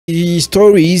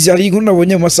stories ari inkuru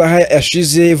nabonye mu masaha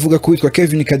yashize ivuga ko witwa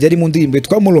Kevin Kade ari mu ndirimbo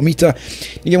yitwa Moromita,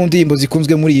 ni mu ndirimbo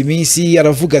zikunzwe muri iyi minsi.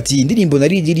 Aravuga ati indirimbo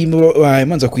nari dirimo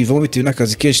imanza kuyivamo bitewe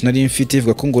n'akazi kenshi nari mfite,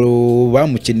 ivuga ko ngo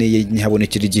bamukeneye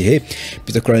ntihabonekera igihe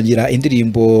biza kurangira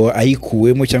indirimbo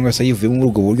ayikuwemo cyangwa se ayivuyemo muri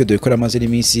ubwo buryo, dore ko amaze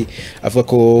n'iminsi avuga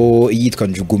ko yitwa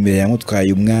Njugumira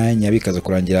yamutwaye umwanya bikaza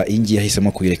kurangira ingi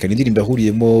yahisemo kuyerekana. Indirimbo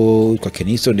yahuriyemo kwa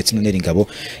Keniso ndetse na Neringabo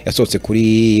yasohotse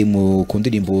kuri mu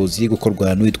kundirimbo ziri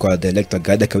gukorwa n'uwitwa director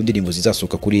Kade, akaba indirimbo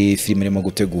zizasohoka kuri film arimo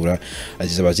gutegura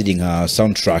azizaba ziri nka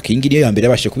soundtrack. Ingi niyo ya mbere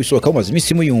yabashe kubisohoka amaze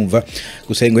iminsi muyumva,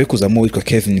 gusa ngo kuzamo witwa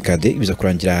Kevin Kade biza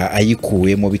kurangira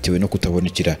ayikuwemo bitewe no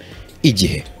kutabonekera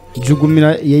igihe.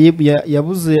 Jugumira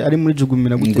yabuze ari muri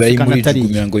Jugumira gute kana atari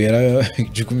ngo yara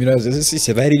Jugumira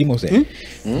se bari irimo se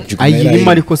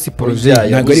ayirimo ariko si projet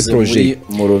ntabwo ari projet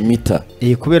Moromita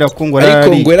kubera ko ngo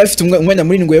yari afite umwanya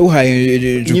muri ngo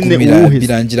yawuhaye Jugumira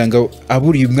birangira ngo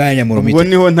aburi umwanya Moromita. Ubwo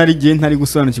niho ntari gihe ntari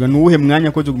gusobanukirwa nuwuhe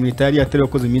mwanya ko Jugumira yari atari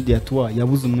wakoze media tour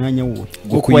yabuze umwanya wo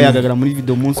kuko yagagara muri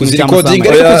video munsi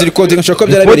kuzirikodinga nshaka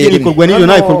byarabereye bikorwa n'ibyo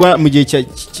nayikorwa mu gihe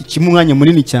cy'umwanya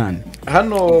munini cyane.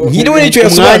 Hano nkiriwe nicyo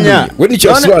yasobanuye, we nicyo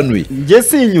yasobanuye nge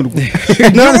sinyurwa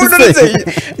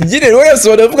ngire rero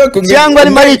yasobanura avuga ko cyangwa ari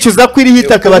maricuza kwiri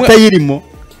hita akaba atayirimo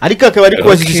ariko akaba ari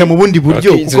kubajijisha mu bundi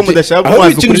buryo kuko mudashaka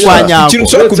kumaza kuri kwa nyako. Ikintu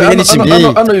ushaka kumenya ni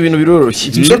kimwe, hano ibintu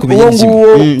biroroshye. Uwo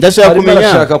nguwo ndashaka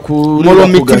kumenya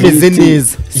Moromita imeze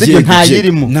neza sibyo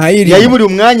ntayirimo, yayiburi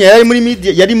umwanya yari muri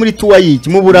media, yari muri tour y'iki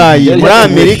mu Burayi, muri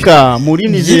Amerika, muri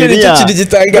Nigeria,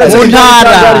 mu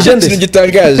ntara. Ikintu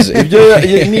gitangaje ibyo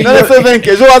ni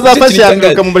ejo wazafasha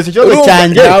ukamumbaza ikibazo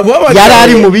cyanjye yari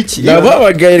ari mu biki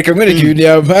nababagaye reka mwereka ibintu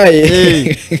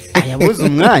yampaye yabuze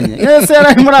umwanya ese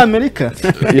yari muri Amerika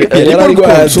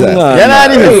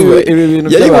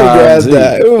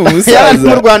yari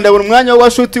mu Rwanda buri mwanya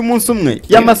wa shoot umunsi umwe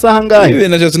y'amasaha ngahe. Ibe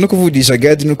naje no kuvugisha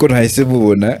Gadi nuko ntahise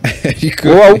mubona ariko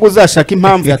wowe uzashaka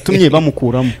impamvu yatumye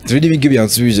bamukuramo. Turi ibingi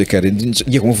byansubije kare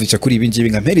ngiye kumuvugisha kuri ibi ngibi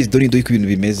nka Meris Doni do ibintu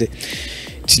bimeze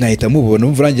sinahita mubona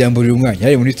umva rangiye amburira umwanya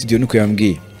ari muri studio nuko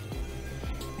yambwiye.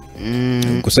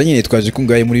 Gusa nyine twaje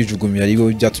kungaye muri Jugumira aribo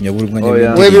byatumye abura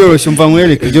umwanya. Wewe biroroshye umva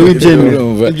nkwereke ibyo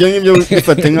wibyemera ibyo ngibyo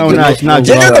bifate nkaho nta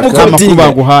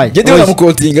baguhaye gende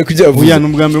bamukotinga kujya vuya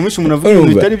n'ubwambere mushi umuntu avuga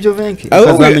ibintu bitari byo venke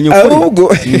azamenya ukuri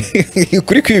ahubwo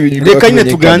kuri kwibintu. Reka nyine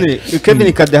tuganire.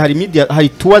 Kevin Kade hari media hari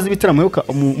tours bitaramo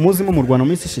muzimo mu Rwanda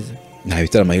minsi ishize nta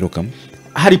bitaramo hirukamo.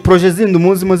 Hari projet zindi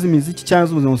muzimo z'imiziki cyangwa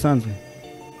z'ubuzima busanzwe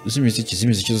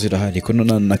z'imiziki zirahari ko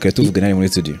na kare tuvuga nari muri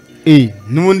studio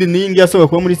n'ubundi ningi yasabwa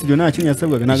kuba muri studio nta kintu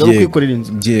yasabwaga ntago ari kwikorera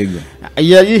inzu. Yego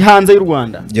yari hanze y'u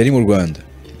Rwanda, yari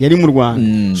mu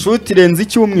Rwanda shoot irenze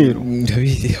icyumweru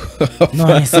ndabizi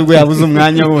none se ubwo yabuze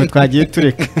umwanya wo twagiye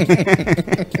tureka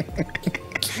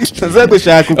taza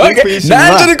gushaka ukwishima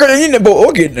nanje ariko nyine bo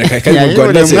okay mu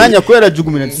Rwanda umwanya kwera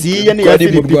Jugumira siya ni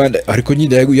yari mu Rwanda ariko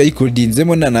nyine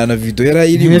yayikodinzemo na video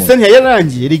yarayirimo ese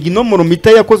ntiyarangiye rigino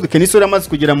Moromita yakozwe Keniso yamaze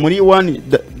kugera muri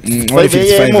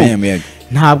 1:55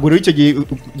 ntabwo rero icyo gihe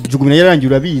Jugumira yarangiye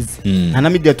urabizi nta na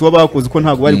media tuba bakoze ko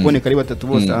ntabwo bari kuboneka ari batatu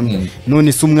bose hamwe.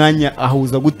 None se umwanya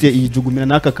ahuza gute iyi Jugumira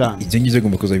n'aka kantu ibyo ngiye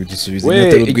gomba kuza bidisubiza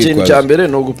ikintu cya mbere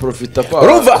no guprofita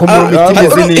kwa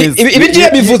ibi ngiye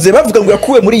bivuze bavuga ngo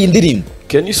yakuwe muri iyi ndirimbo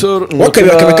Keniso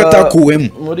wakabika katakuwemo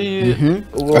muri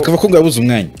akava ko ngabuze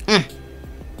umwanya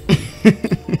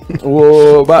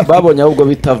uwo babonye ahubwo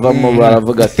bitavamo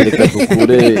baravuga ati reka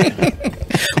dukure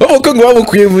uko ngo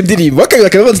bamukuye mu ndirimbo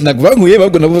bakabika bavuze ntabwo bankuye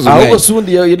babwo nabuze umwanya ahubwo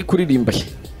sundi yari kuririmba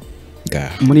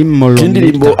muri Moromita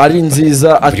indirimbo ari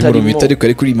nziza atarimo ariko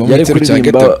ari kuririmba mu gitero cya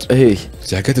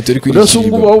gatatu ari kuririmba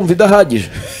Rasungu wumva idahagije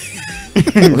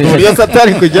iyo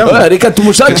satari kujyamo reka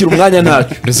tumushakira umwanya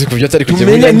ntacu rese kubyo atari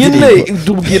kujyamo nyine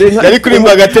tubwire nka yari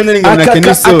kurimba gatene ngo na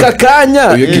Keniso aka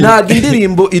kanya nta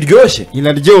indirimbo iryoshye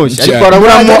iraryoshye ariko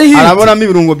araburamo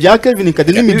ibirungo bya Kevin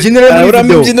Kade n'imibyinire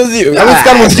n'imibyino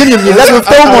abasika mu byinyo myiza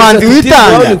bifite umuhanzi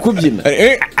witanga kubyina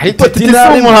ariko titi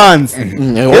umuhanzi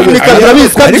Kevin Kade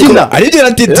abiswa byina ari byo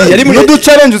natiti yari muri du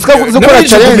challenge uzakora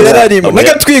challenge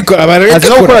nagatwiko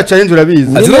azakora challenge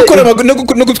urabizi azakora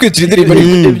no gutwitira indirimbo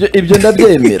ibyo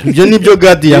ndabyemera ibyo nibyo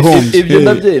Gadi yahombye ibyo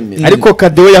ndabyemera ariko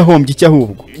Kade we yahombye icyo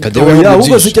ahubwo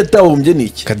ahubwo se icyo atahombye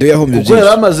niki Kade yahombye kuko yari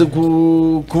amaze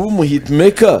kuba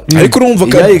umuhitmaker ariko urumva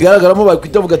ko yayigaragaramo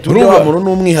bakwitavuga ati uyu muntu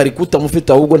n'umwihariko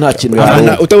utamufite ahubwo nta kintu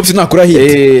yawe utamufite nakura hit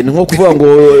ni nko kuvuga ngo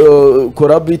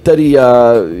collab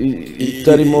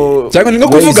itarimo cyangwa ni nko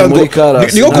kuvuga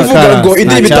ngo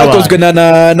indirimbo itakozwe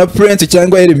na Prince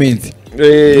cyangwa Element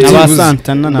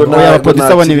abasantana nabo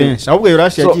abapolisi abo ni benshi ahubwo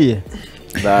Yorashi yagiye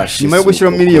nyuma yo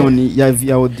gushyira miliyoni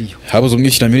ya audio habuze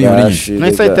umwishyura miliyoni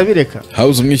nahise ahita bireka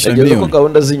habuze umwishyura miliyoni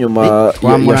gahunda z'inyuma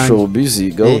ya showbiz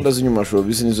gahunda z'inyuma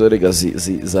showbiz nizo rega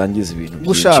zangiza ibintu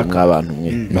gushaka nk'abantu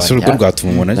mwe masoro uko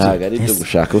rwatuma umuntu agiye ntabwo ari ibyo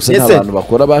gushaka usa n'abantu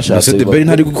bakora bashatse de Ben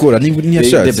ntari gukora niba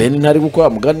ntiyashatse de Ben ntari gukora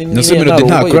mugani ni Melody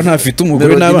ntakora ntafite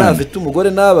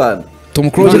umugore n'abana Tom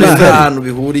Cruise n'ahantu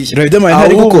bihuriye Riderman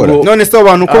ntari gukora none se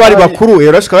abantu uko bari bakuru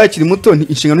yarashika yakiri muto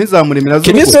inshingano ntizamuremera zo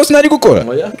Kenny Source ntari gukora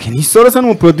Kenny Source ni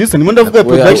umuproducer nimo ndavuga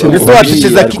production ese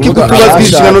washikeza kiki gutubazwa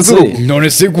inshingano zo none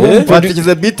se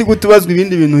washikeza beat gutubazwa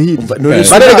ibindi bintu hirya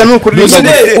barega no kuririmba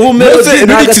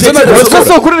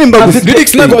so kuririmba gusa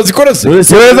lyrics ntabwo bazikora se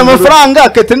ureza amafaranga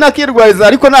Katrina kirwariza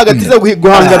ariko nagatiza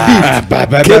guhanga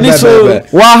beat Kenny Source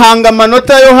wahanga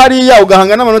amanota yo hariya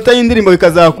ugahanga n'amanota y'indirimbo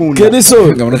bikazakunda Kenny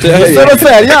Source Source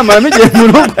yari yamaramo igihe mu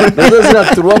rugo nazo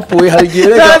ziraturuwapuye hari igihe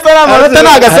amanota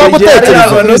ntagasaba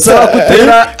gutekereza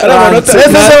amanota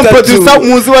ese producer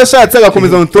muzi washatse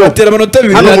agakomeza on top atera amanota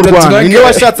 2 nge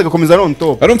washatse agakomeza on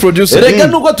top ari producer rega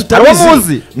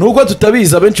nuko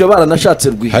tutabizi abenshi baranashatse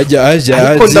rwi hajya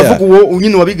ariko ndavuga uwo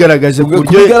nyine wabigaragaje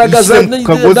kubigaragaza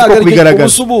kagozi ko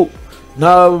kubigaragaza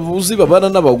nta buzi babana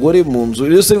n'abagore mu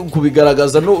nzu yose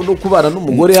kubigaragaza no kubana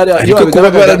n'umugore hari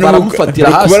baramufatira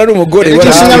hasi kubana n'umugore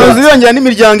inshingano ziyongera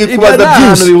n'imiryango ikubaza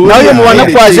byinshi nawe mubana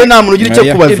kwaje nta muntu ugira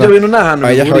icyo kubaza ibyo bintu nta hantu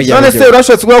none se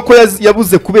urashatse kuvuga ko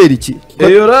yabuze kubera iki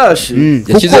iyo rashi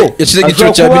yashyize igiciro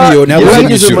cya miliyoni habuze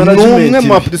igiciro ni umwe mu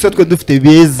baproducer twe dufite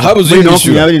beza habuze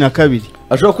igiciro 2022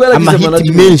 ashobora kuba yaragize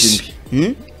management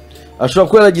ashobora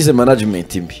kuba yaragize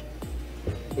management mbi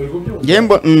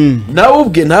nawe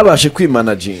ubwe ntabashe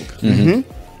kwimanaginga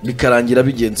bikarangira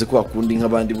bigenze ko akundi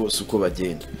nk'abandi bose uko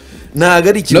bagenda ntago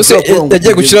ari ikintu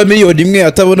yagiye gushyira miliyoni imwe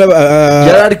atabona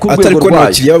atari kubona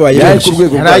abakiriya babaye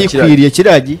yarayikwiriye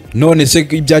kiragi none se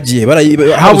ibyagiye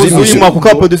habuze uyu mwaka kuko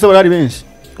abaproducer barari benshi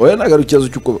oya ntago ari ikibazo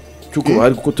cyuko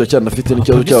bahari kuko turacyanafite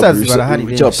n'ikibazo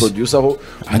cy'abaproducer aho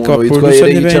umuntu witwa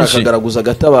Eric akagaraguza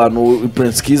agata abantu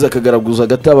Prince Kiza akagaraguza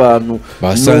agata abantu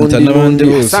basanta n'abandi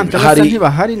bose hari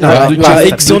ntibahari na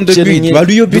X on the beat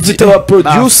bariyo dufite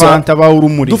abaproducer santa ba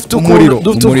urumuri dufite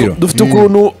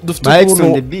ukuntu X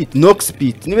on the beat Nox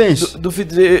beat ni benshi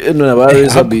dufite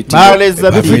n'abareza beat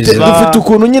dufite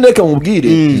ukuntu nyine reka mubwire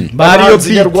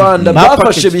bariyo Rwanda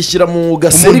bafashe bishyira mu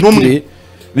gaserikire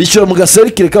bishyura mu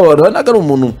gaserikire k'abantu ntago ari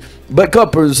umuntu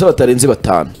k'abaproducer batarenze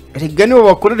 5 rega nibo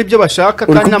bakorera ibyo bashaka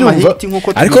kandi n'amahiti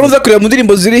nk'uko ariko nuza kureba mu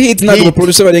ndirimbo ziri hit ntago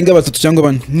abaproducer barenga 3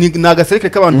 cyangwa 4 ni agaserikire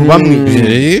k'abantu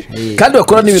bamwe kandi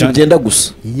bakora n'ibintu byenda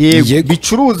gusa yego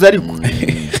bicuruza ariko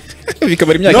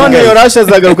bikabara imyaka none yorasha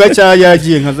zagaruka cyangwa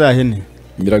yagiye nka za hene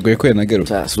biragoye ko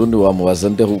yanagaruka sundi wamubaza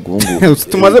nde ahubwo ngo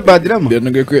tumaze badirama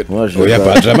biragoye ko oya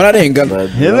badrama ararengana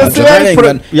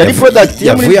yari product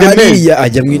yavuye hariya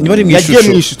ajya niba ari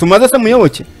mwishusho tumaze se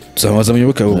muyoboke tuzamaza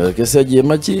muyoboke ahubwo kese yagiye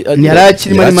maki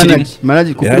yarakiri muri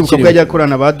manage kuko yajya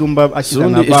korana badumba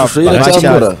akizana ba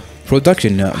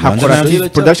production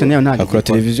nayo nta akora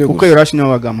televiziyo kuko yorashi nayo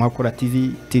bagamo akora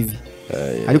TV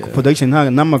ariko production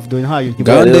n'amavideo ntayo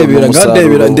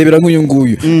ndebera nk'uyu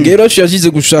nguyu ngero yashize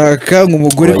gushaka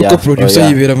nk'umugore kuko producer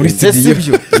yibera muri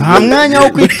studio nta mwanya wo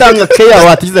kwitanga keya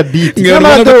watiza beat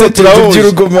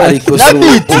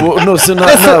ariko nose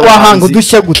wahanga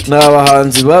udushya gute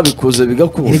n'abahanzi babikoze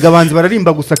bigakunda igabanzi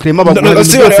bararimba gusa krema bagura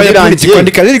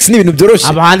kwandika lyrics ni ibintu byoroshye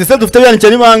abahanzi se dufite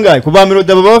byandikira ni bangaye kuva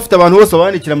Melody baba bafite abantu bose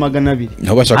bandikira 200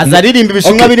 azaririmba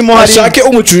ibishimwa birimo hari ashake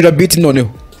umucurira beat noneho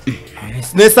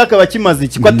nesa akaba kimaze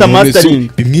iki kwata mastering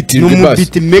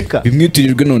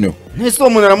bimwitirirwe noneho nese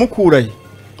umuntu aramukuraye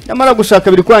nyamara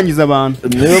gushaka biri kwangiza abantu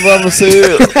niyo bamuse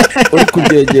uri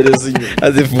kubyegereza inyuma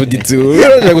azifuditse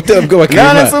uraje gutera ubwo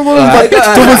bakirima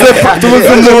tubuze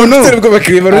umuntu gutera ubwo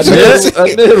bakirima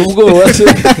anera ubwoba se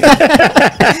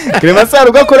krema sara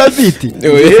ugakora beat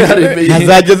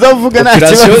azageza avuga nta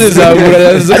kibazo zabura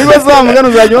ariko zamuga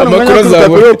uzajya ubona amakuru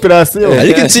zabura operation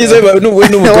ariko icyiza n'ubwo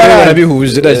n'umugore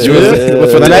barabihuje nta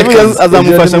kibazo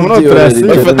azamufasha muri operation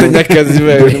bafatanya akazi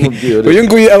uyu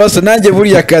nguyu abasa nanjye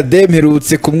buriya Kade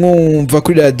mperutse kumwumva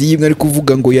kuri radio imwe ari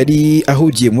kuvuga ngo yari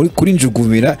ahugiye muri kuri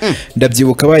Njugumira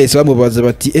ndabyibuka bahise bamubaza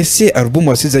bati ese album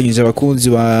wasizanyije abakunzi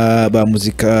ba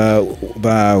muzika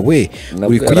bawe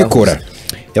uri kuyikora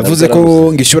yavuze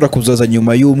ko ngishobora kuzaza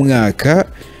nyuma y'umwaka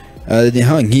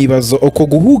nkibazo uko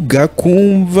guhuga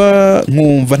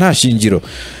nkumva nta shingiro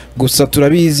gusa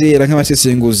turabizera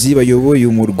nk'abasesenguzi bayoboye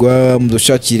umurwa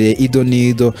mudushakire ido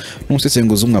nido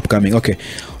n'umusesenguzi umwapkaming. Okay,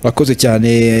 urakoze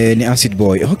cyane ni Acid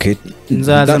Boy. Okay,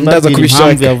 ndaza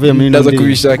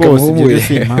kubishaka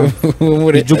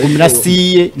muhumure jugumira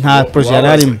siye nta projet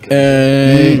yararimo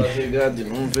Gade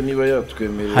numve niba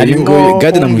yatwemerera harimo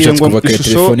Gade namushatse kuva kare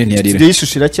telefone ntiyarira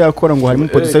yishushira cyakora ngo harimo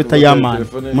producer yita Yaman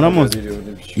muramuzi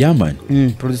Yaman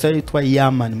producer yitwa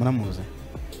Yaman muramuzi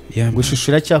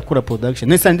gushushira cyakora production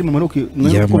nese ndi mu manuko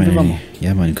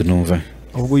Yaman kunumva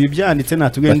ubwo yubyanditse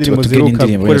natubwiye indirimbo ziruka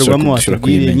gukorerwamo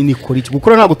atubwiye nyine ikora iki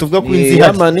gukora ntabwo tuvuga ko inzi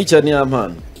hari Yaman cyane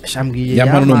Yaman shambwiye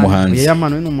Yaman n'umuhanzi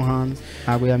Yaman n'umuhanzi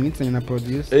ntabwo yamwitsanye na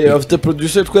producer afite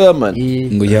producer twa Yaman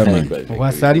ngo Yaman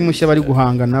wasari mushya bari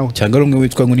guhanga nawe cyangwa rumwe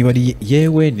witwa ngo niba ari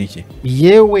yewe niki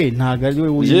yewe ntago ari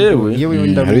we yewe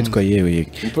ndamwitwa yewe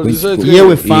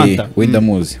Fanta wenda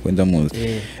muzi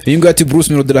ingo ati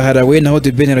Bruce Melody araharawe naho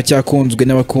The Ben aracyakunzwe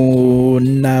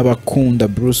n'abakunda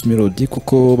Bruce Melody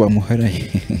kuko bamuharaye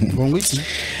bongo iki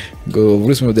ngo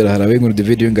Bruce Melody araharawe ngo The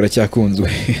video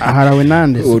ngaracyakunzwe aharawe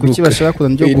nande kuki bashaka kuza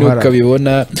byo guhara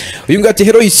ukabibona uyu ngo ati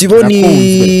hero ISIBO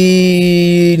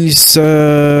ni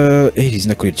sa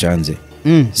izina kuri chanze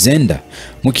Zenda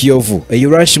mu Kiyovu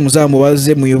Rush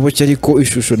muzamubaze muyoboke ariko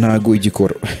ishusho ntago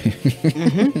igikoro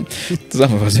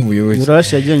tuzamubaze muyoboke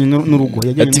Rush yajyanye n'urugo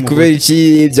ati kubera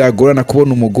iki byagorana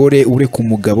kubona umugore ure ku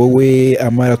mugabo we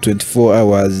amara 24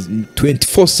 hours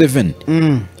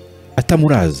 24/7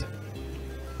 atamuraza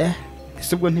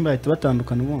isubwo ntibahita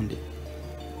batandukana ubundi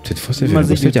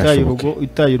 24/7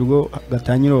 itaye urugo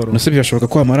gatanyiroro nase byashoboka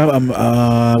ko amara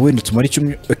wenda tumara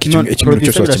kimwe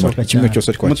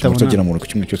cyose twakimutagera mu rugo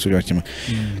kimwe cyose cyakima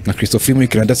na Christophe muri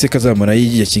Canada se kazamara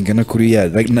yigiye kingana kuri ya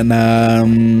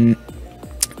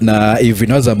na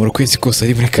Evina azamura kwezi kose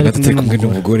ari muri Canada tari kumwe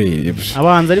n'umugore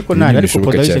abanza ariko nari ariko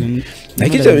production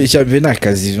nakije cyabye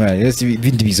nakazi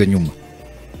bindi biza nyuma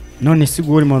none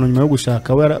siguri mu nyuma yo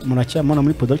gushaka muracyamana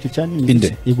muri production cyane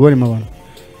igore mabana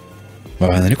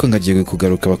babana ariko ngagiye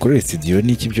kugaruka bakorera studio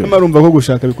n'iki byo marumva ko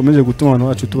gushaka bikomeje gutuma abantu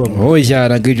bacu tubabura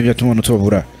yaraga ibyo byatuma abantu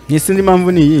tubabura nisi ndi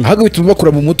mpamvu niyi ahubwo bituma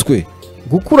bakura mu mutwe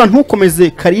gukura ntukomeze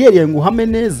kariyeri yawe ngo uhame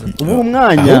neza ubu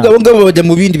umwanya ahubwo abo ngabo bajya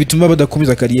mu bindi bituma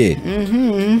badakomeza kariyeri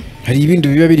hari ibindi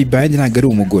biba biri bandi ntago ari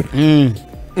umugore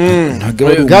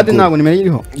Gade ntabwo nimero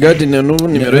iriho Gade n'ubu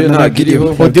nimero ye ntabwo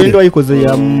iriho audio ndi wayikoze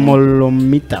ya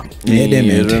Molomita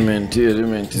element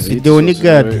video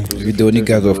ni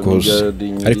Gade of course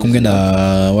ari kumwe na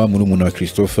wa umuntu wa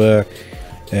Christopher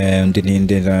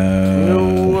ndinde na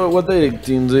wa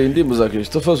directinze indirimbo za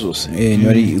Christopher zose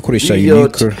nari ikoresha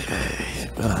unique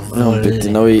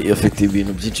nawe afite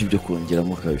ibintu byinshi byo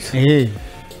kongeramo kabisa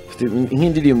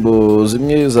nk'indirimbo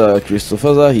zimwe za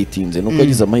Christopher zahitinze nuko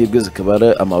agize amahirwe zikaba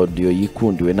ari ama-audio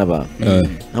yikundiwe n'abantu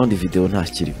naho ndi video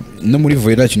ntakiri no muri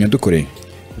voye nacyo nyadukoreye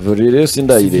voye rero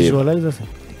sindayireba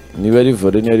niba ari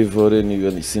voye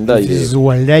niba sindayireba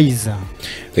visualizer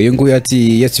iyo nguyu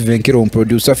ati yes Venkero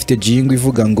producer afite jingo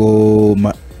ivuga ngo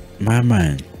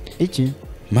mama iki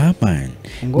mama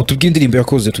utubwindirimbo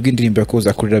yakoze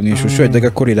akorera mu ishusho yajyaga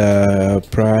akorera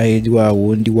Pride wa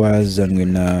wundi wazanwe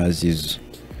na Zizo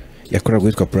yakoraga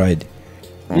witwa Pride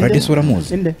sura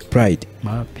muzi Pride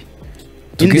mapi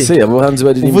tugise abo hanze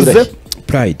bari nimbira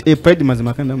Pride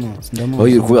mazima kandi ndamuzi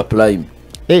oyo kuba Prime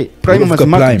Prime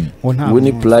mazima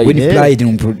Winnie Pride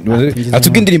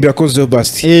atubwindirimbo yakoze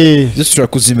basti zishobora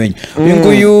kuzimenya uyu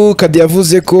nguyu Kade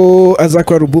yavuze ko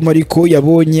azakora album ariko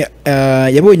yabonye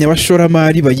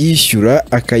abashoramari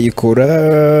bayishyura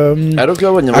akayikora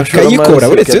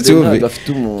uretse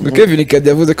uve Kevin Kade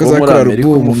yavuze ko azakora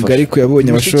album ariko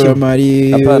yabonye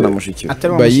abashoramari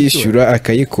bayishyura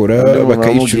akayikora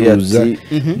bakayicuruza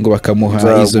ngo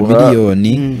bakamuha izo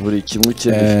miliyoni buri kimwe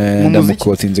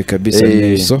ndamukotinze kabisa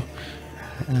so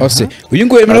ose uyu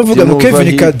nguyu muravuga ngo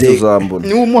Kevin Kade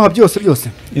ni umuha byose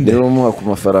niwe umuha ku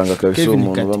mafaranga kabisa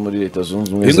umuntu uba muri leta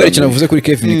zunze ubumwe uyu nguyu kinavuze kuri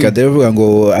Kevin Kade bavuga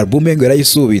ngo album ye ngo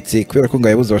yarayisubitse kubera ko ngo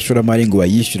yabuze abashoramari ngo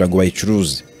bayishyura ngo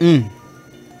bayicuruze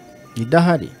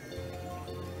idahari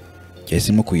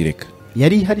yahisemo kuyireka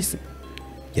yari ihari se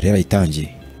yari yarayitangiye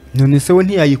none se we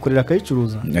ntiyayikorera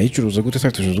akayicuruza nayicuruza gute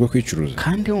satujuzwa kwicuruza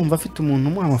kandi wumva afite umuntu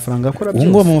umuha amafaranga akora byose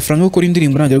ngo amafaranga yo gukora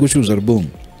indirimbo ntangira gucuruza album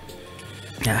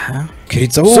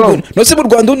keritsa ahubwo no se mu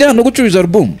Rwanda undi hano gucuruza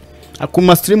album ku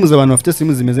ma streams abantu bafite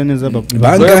streams zimeze neza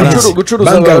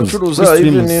gucuruza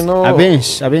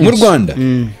abenshi mu Rwanda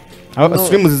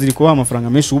streams ziri kubaha amafaranga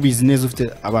menshi ubizi neza ufite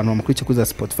abantu bamukurikiye kuri za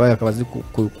Spotify akaba azi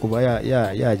kuba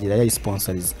yagira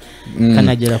yayisponsoriza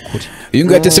kanagera kure uyu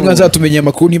nguyu atese mwazatumenye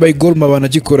amakuru niba igoruma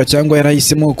banagikora cyangwa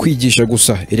yarahisemo kwigisha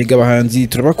gusa erega abahanzi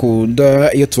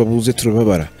turabakunda iyo tubabuze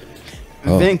turababara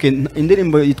venke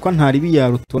indirimbo yitwa ntaribi ya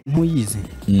ruto ntuyizi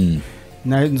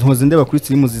nhoze ndeba kuri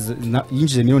streams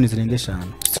yinjije miliyoni zirenga 5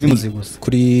 streams gusa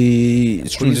kuri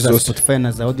Spotify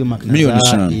na za Audio Mac miliyoni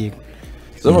 5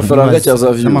 z'amafaranga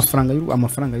cyangwa views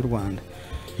amafaranga y'u Rwanda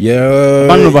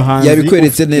bano Bahanzi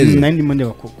yabikweretse neza nandi mo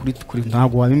ndeba kuri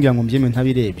ntago wabimbya ngo mbyeme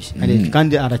ntabirebye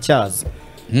kandi aracyaza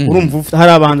urumva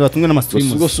hari abantu batumwe na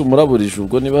streams gusa umuraburije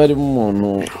ubwo niba harimo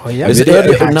umuntu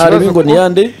ntari ngo ni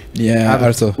yande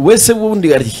wese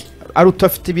wundi ari aruta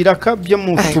afite ibiraka byo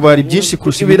mu tubari byinshi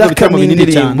kurusha ibiraka binini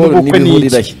cyane n'ubukwe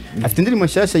n'iki afite indirimbo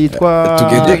nshyashya yitwa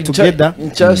Together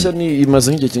nshyashya ni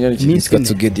imaze nk'igihe kingana iki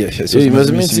Together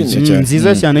imaze iminsi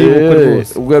nziza cyane y'ubukwe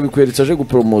rwose ubwo yabikweretse aje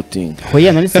gupromoting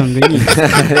hoya nari sanzwe nyine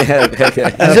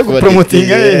aje gupromoting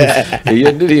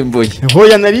iyo ndirimbo ye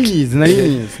hoya nari nyizi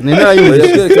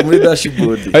yarayumvise muri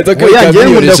dashboard hoya ngiye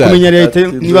nkunda kumenya leta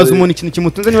nibaza umuntu ikintu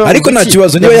kimutunze niba ariko nta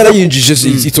kibazo niba yarayinjije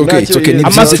it's okay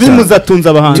amasimu zatunze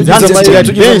abahanzi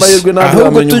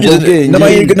ahubwo tugize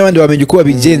n'amahirwe n'abandi bamenye uko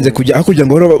babigenze kugira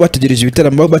ngo bategereje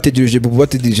ibitaramo bategereje bubu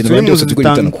bategereje n'abandi bose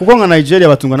tugitana kuko nka Nigeria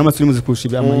batungwa n'amasimu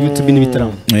zikurusha ama YouTube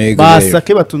n'ibitaramo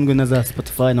basake batundwe na za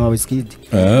Spotify na Wizkid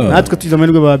natwe tugize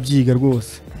amahirwe babyiga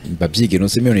rwose babyiga no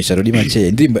se miliyoni 5 uri make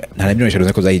indirimbo nta miliyoni 5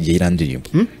 zako zayigiye irandirimbo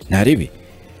ntaribi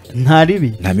nta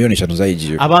miliyoni 5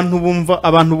 zayigiye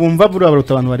abantu bumva buri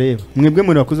abaruta abantu bareba mwebwe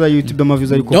muri bakuza YouTube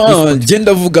amavuza ariko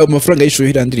genda vuga amafaranga y'ishuho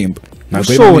irandirimbo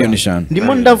ntabwo ari miliyoni 5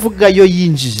 ndimo ndavuga yo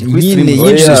yinjije nyine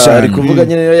yinjije 5 kuvuga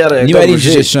nyine yo yarayagabuje niba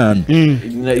yinjije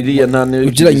 5 iriya nane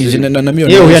ugiranyije na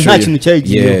miliyoni yewe nta kintu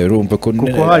cyayigiye urumva ko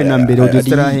kuko hari na mbere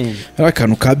udustarahenda hari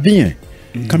akantu ka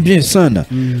bien sana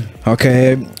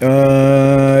okay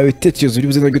ibitekerezo biri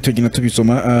buze nabyo tugina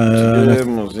tubisoma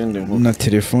na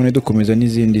telefone dukomeza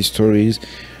n'izindi stories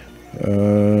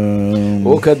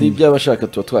Kade ibyo abashaka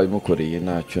tuba twabimukoreye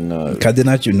ntacyo na Kade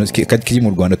Kade kiri mu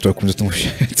Rwanda turakunze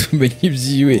tumenye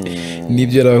ibyiwe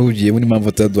n'ibyo yarahugiye muri mpamvu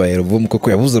atadwaye ruvumu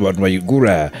koko yabuze abantu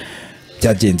bayigura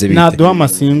byagenze bite naduha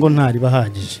amasingo ntari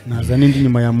bahagije naza n'indi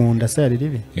nyuma ya munda se yari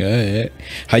ribi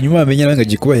hanyuma amenye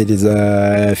nangagiye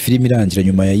kubahereza filime irangira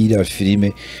nyuma ya iriya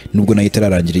filime nubwo nayo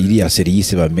itararangira iriya serie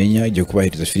yise bamenya igiye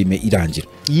kubahereza filime irangira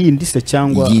yindi se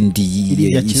cyangwa yindi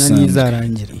iriya kinani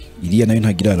izarangira iriya nayo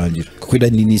ntagira irangira kuko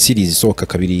ni series isohoka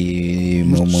kabiri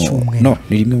no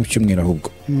ni rimwe mu cyumweru ahubwo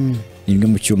ni rimwe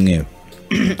mu cyumweru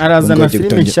arazana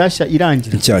filime nshyashya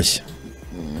irangira nshyashya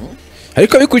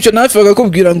ariko bikurikira nafi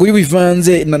bakakubwira ngo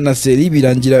ubivanze na serie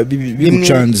birangira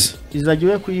bigucanze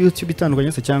izajya kuri YouTube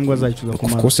itandukanye se cyangwa azayicuza ku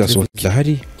of course yasohoka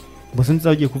hari bose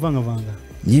nzagiye kuvanga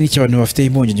nyine cy'abantu bafite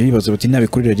impungenge bibaza bati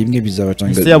nabikorera rimwe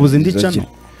bizabacanga se yabuze indi cano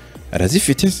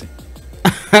arazifite se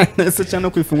ese cyane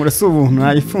kwifungura si ubuntu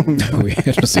ayifunga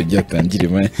rwose byatangire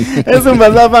man ese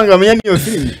mbazavanga amenya niyo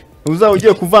filime uzaho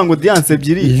ugiye kuvanga audience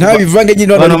ebyiri ntabivange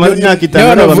nyine abantu imyaka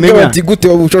 5 bavuga bati gute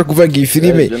ushaka kuvanga iyi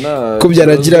filime ko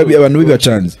byaragira abantu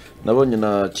bibacanze nabonye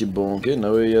na Kibonge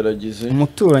nawe yaragize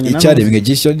umuturanye icyaremwe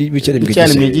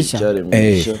gishya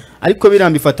ariko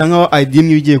birambifata nkaho idea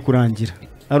imwe bigiye kurangira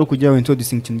ari ukujya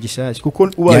introducing ikintu gishyashya kuko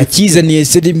yakizaniye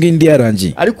se rimwe indi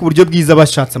yarangiye ariko uburyo bwiza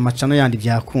bashatse amacano yandi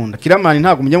byakunda kiramani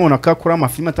ntago mujya mubona akakora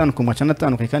amafilime atandukanye macano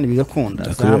atandukanye kandi bigakunda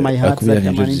za my heart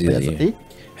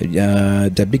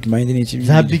the big mind ni iki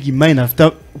za big mind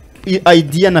after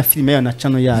idea na filime ya na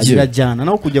chano yajyana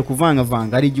naho kujya kuvanga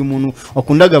ari igihe umuntu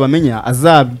wakundaga bamenya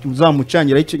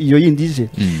uzamucangira iyo yindije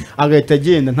agahita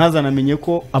agenda ntazanamenye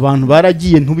ko abantu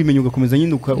baragiye ntubimenye ugakomeza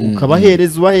nyine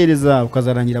ukabahereza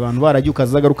ukazarangira abantu baragiye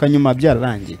ukazagaruka nyuma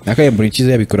byararangiye nakayambura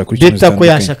ikiza yabikora kuri data ko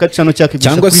yashaka chano cyake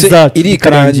cyangwa se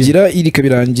iri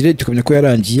kabirangire tukamenya ko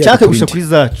yarangiye cyake gusha kuri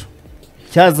zacu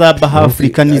cyazaba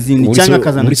Afrika n'izindi cyangwa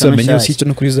kazana cyane cyane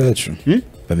no kuri zacu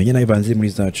bamenye nayo banze muri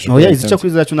zacu oya izica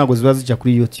kuri zacu nago ziba zijya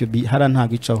kuri YouTube hara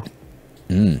ntago icaho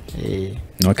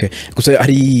okay gusa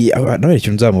hari nawe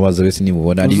ikintu nzamubaza wese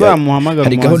nimubona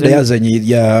hari gahunda yazanye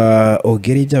ya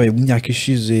Ogere byabaye mu myaka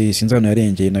ishize sinzana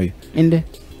yarengeye nayo inde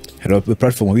hari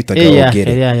platform bitaga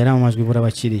Ogere yari amajwi bura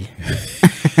bakiriye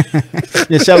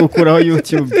yashaka gukuraho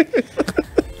YouTube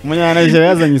Nigeria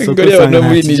yazanye isoko usanga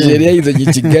muri Nigeria yizanye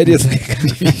Kigali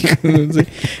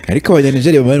ariko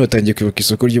abanyanigeria bamwe batangiye kwibuka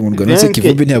isoko ryo mu Rwanda se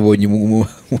Kivumbi ntiyabonye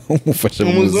umufasha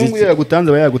mu muziki umuzungu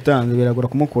yagutanze bayagutanze biragora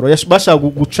kumukura bashaka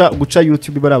guca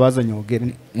YouTube barabazanye Ogere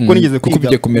kuko nigeze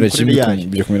kwiga kumera kimwe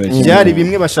byari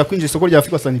bimwe bashaka kwinjira isoko rya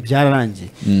Afrika basanga byararangiye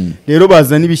rero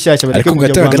bazana ibishyashya bareke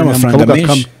kujya amafaranga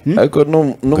menshi ariko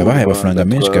no babaye amafaranga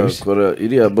menshi kabisa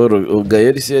iriya boro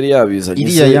Ogayeri se yari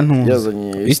yabizanye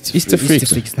yazanye East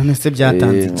Africa nese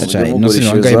byatanze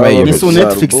nese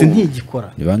Netflix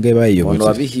ntigikora ibangaye bayiyoboye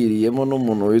wabihiriyemo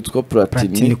n'umuntu witwa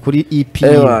Platini kuri EP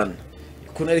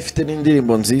ko nari ifite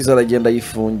n'indirimbo nziza aragenda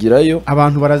yifungirayo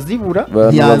abantu barazibura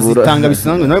ntiyazitanga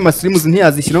bisanzwe nawe masirimuzi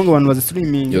ntiyazishyiraho ngo abantu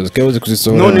bazisuriminge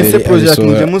none se project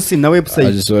James na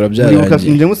website uribuka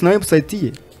James na website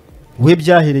ye we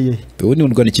byahereye ubu ni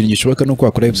urwanda ikintu gishoboka no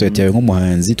kwakora website yawe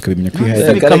nk'umuhanzi tukabimenya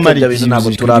kwihera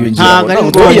ntabwo turabigira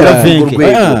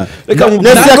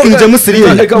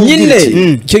nyine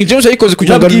King James yayikoze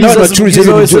kugira ngo n'abantu bacuruze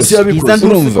ibintu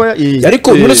byose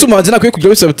ariko muri umuhanzi nakwiye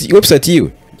kugira website yiwe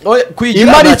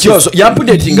imari ikibazo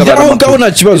yapdating abantu ngaho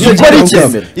nta kibazo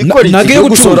ntabwo yo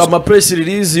gusohora ama press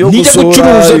release yo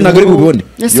gucuruza ntabwo ari bubone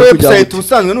ese website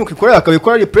usanzwe nuko ikora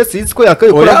akabikora ari press release ko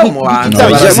yakabikora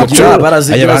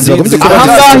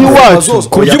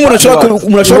kurya umuntu ashaka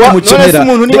kumukenera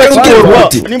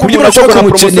kurya umuntu ashaka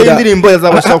kumukenera indirimbo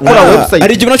yazabasha gukora website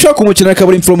ari igihe umuntu ashaka kumukenera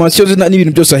akabura information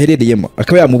n'ibintu byose aherereyemo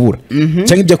akaba yamubura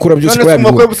cyangwa ibyo akora byose akaba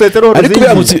yamubura ariko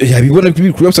yabibona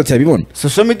kuri website yabibona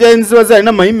social media nziba zari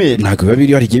n'ama ntabwo biba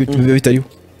biriho hari igihe biba bitariho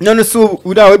none se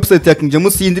uriya website ya King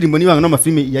James y'indirimbo n'ibanga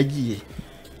n'amafilime yagiye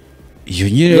iyo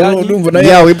nyine urumva nayo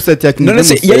ya website ya King James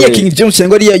none se yari ya King James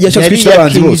cyangwa yari yashakishije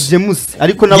abanzi bose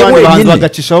ariko n'abandi bantu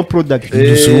bagacishaho product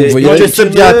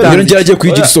rero ngeragiye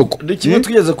kwigira isoko kimwe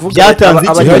twigeze kuvuga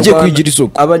byatanze kwigira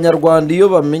isoko abanyarwanda iyo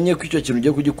bamenye ko icyo kintu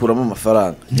ugiye kugikuramo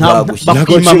amafaranga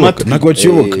ntabwo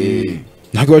bakiyoboka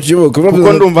ntabwo bakiyoboka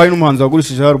kuko ndumva hari n'umuhanzi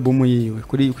wagurishije album yiwe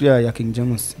kuri ya King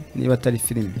James niba atari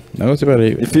filime ntabwo se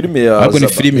filime ya ahubwo ni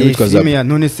filime yitwa Zaba filime ya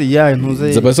none se ya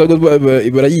ntuze Zabasago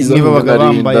barayiza niba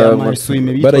bagabambaye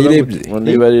amasuime barayirebye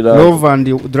Love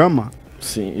and Drama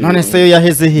none se yo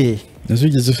yaheze he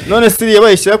none se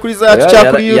yabayishyira kuri za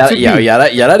cya kuri YouTube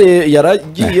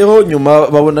yaragiyeho nyuma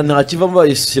babona nta kivamo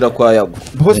bayishyira kwa Yago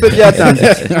bose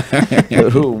byatanze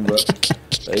urumva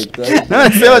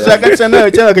nase bashaka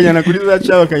cyane cyabakajyana kuri za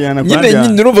cyabakajyana kwa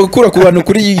nyine urumva gukura ku bantu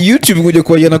kuri YouTube ngo ujye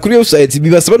kwajyana kuri website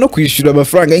bibasaba no kwishyura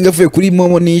amafaranga ingavuye kuri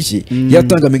Momo n'iki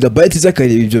yatanga megabyte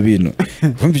zakareba ibyo bintu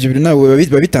kumva ibyo bintu nawe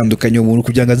biba bitandukanye umuntu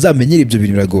kugira ngo azamenyere ibyo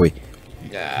bintu biragoye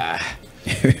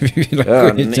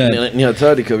ni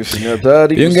hatari kabisa ni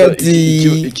hatari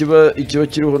ikiba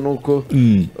kiriho nuko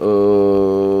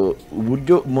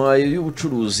uburyo mwaye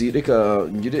y'ubucuruzi reka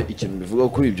ngire ikintu bivuga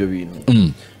kuri ibyo bintu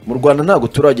mu Rwanda ntabwo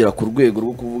turagera ku rwego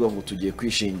rwo kuvuga ngo tugiye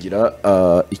kwishingira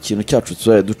ikintu cyacu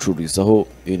tuzajya ducururizaho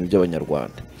ibintu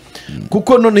by'abanyarwanda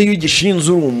kuko none iyo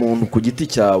ugishinze uri umuntu ku giti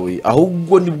cyawe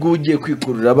ahubwo nibwo ugiye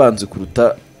kwikurira abanzi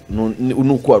kuruta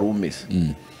nuko wari umeze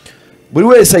buri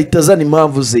wese ahitazana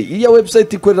impamvu ze iya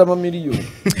website ikorera amamiliyoni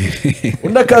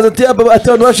undi akaza ati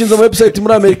abantu bashinze ama website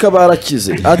muri Amerika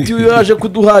barakize ati uyu yaje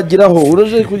kuduhagiraho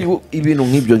uraje ibintu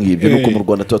nk'ibyo nuko mu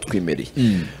Rwanda tuba twimereye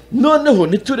noneho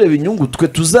nitureba inyungu twe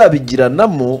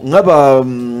tuzabigiranamo nk'aba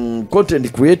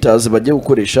content creators bagiye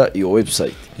gukoresha iyo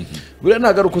website buriya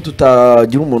ntabwo ari uko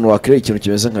tutagira umuntu wakireba ikintu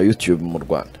kimeze nka YouTube mu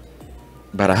Rwanda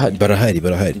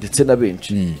barahari ndetse na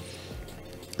benshi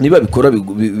niba bikora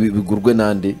bigurwe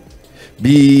nande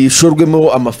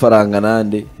bishorwemo amafaranga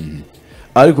nande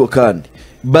ariko kandi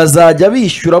bazajya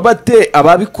bishyura bate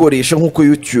ababikoresha nk'uko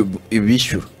YouTube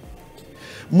ibishyura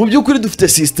mu by'ukuri dufite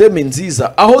systeme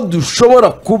nziza aho dushobora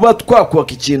kuba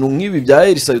twakwaka ikintu nk'ibi bya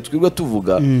Elisayo twirwa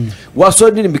tuvuga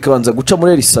wasora n'indi bikabanza guca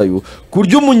muri Elisayo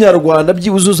kurya umunyarwanda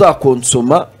byibuze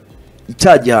uzakonsoma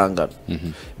icya gihangano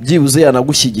byibuze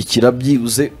yanagushyigikira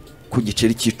byibuze ku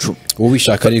giceri cy'icumi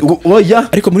ubishaka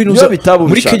ariko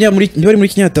muri Kenya muri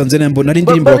Kenya Tanzania mbona ari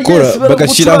indirimbo bakora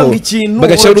bagashiraho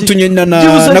utunyenya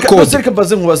na code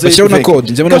bashyiraho na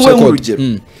code njye mbona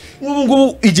code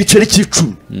ngubu igiceri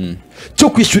cy'icumi cyo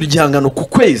kwishyura igihangano ku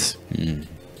kwezi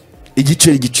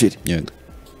igiceri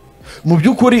mu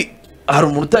by'ukuri hari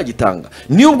umuntu utagitanga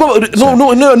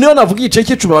niyo navuga igiceri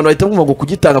cy'icumi abantu bahita bumva ngo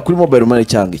kugitanga kuri mobile money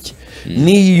cyangwa iki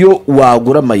niyo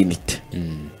wagura amayinite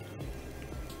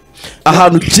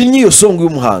ahantu kinyi iyo songo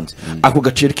y'umuhanzi ako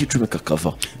gaceri k'icumi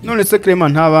kakavaho none se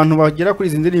Clement nta bantu bagera kuri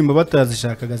izi ndirimbo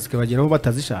batazishakaga zikabageraho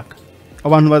batazishaka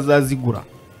abantu bazazigura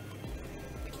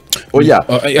oya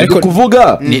ariko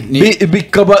kuvuga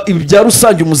bikaba ibya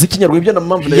rusange umuziki nyarwanda ibyo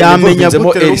namamvu yamenya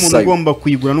gute umuntu ugomba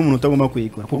kuyigura n'umuntu utagomba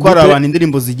kuyigura kuko hari abantu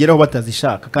indirimbo zigeraho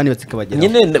batazishaka kandi bazikabageraho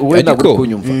nyine we ntabwo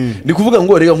kunyumva ni kuvuga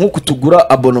ngo rega nkuko tugura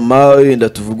abonnement wenda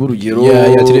tuvuga urugero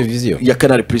ya televiziyo ya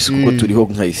Canal Plus kuko turiho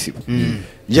nka ISIBO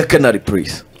ya Canal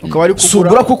Plus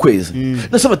sugura ku kwezi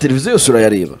nasaba televiziyo yose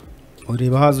urayareba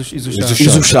ureba hazo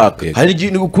izo ushaka hari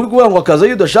igihe kuri kuvuga ngo akaza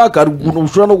iyo udashaka hari ukuntu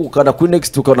ushobora no gukanda kuri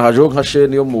next ukana hajeho nka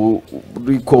chaîne yo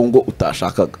muri Congo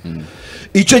utashakaga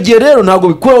icyo gihe rero ntabwo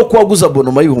bikora ko waguza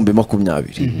abonnement y'ibihumbi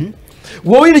 20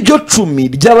 wowe iryo 10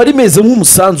 ryaba rimeze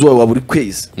nk'umusanzu wawe wa buri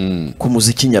kwezi ku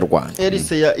muziki nyarwanda.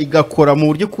 Elise igakora mu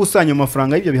buryo kusanya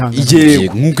amafaranga y'ibyo bihangano.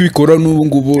 Yego nkuko ibikora n'ubu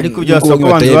ngubu. Ariko byasaba ko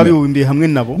abantu babibumbiye hamwe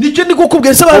nabo. Nicyo ndi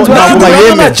kukubwira se abantu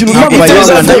nta kintu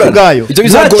bizagorana. Ibyo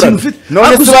bizagorana.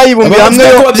 None se bayibumbiye hamwe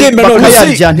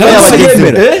bakayarya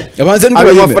ntibayabageze. Abanze n'uko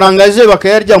ayo mafaranga aje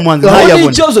bakayarya umuhanzi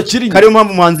ntayabona. Kariyo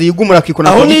mpamvu umuhanzi yigumura akikona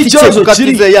aho ni ikibazo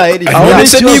kiri. Aho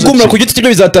se nigumura ku giti cy'ibyo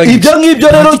bizatanga. Ibyo ngibyo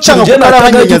rero cyangwa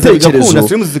n'abanyanyaza bigakunda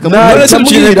none se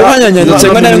ukinye guhanyanyaza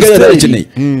cyangwa nayo ngaya yarakeneye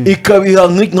ikabiha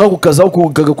nk'ako kaza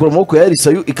kugakura amaboko ya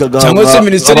Elisayu ikagaha cyangwa se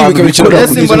minisiteri bikabicira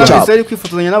ku mbona minisiteri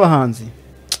kwifotozanya n'abahanzi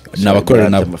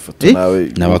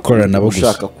nabakorera nabo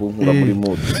ushaka kunkura muri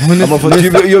mode amafoto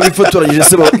iyo bifotoranyije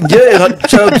se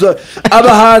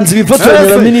abahanzi bifotoranya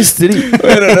na minisiteri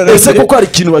ese kuko hari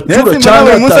ikintu batura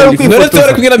cyangwa none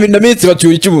tore kumwe na minisiteri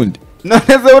bacyura ikibundi none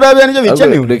urabiye n'ibyo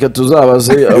bikenewe reka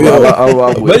tuzabaze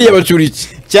abo bariya bacyura iki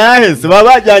cyaheze baba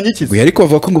bajyanye iki ariko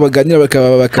bavuga ko ngo baganira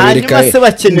bakabereka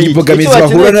imbogamizi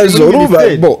bahura nazo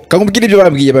bo kamubwira ibyo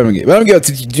bambwiye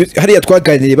bati hariya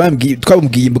twaganiriye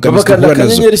twabumwiye imbogamizi bahura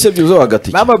nazo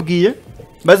bababwiye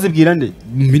bazibwira nde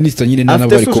minisitiri nyine nabo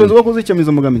bari ko afite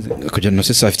kuzikemiza mugamizi kugira no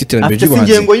se afite iterambere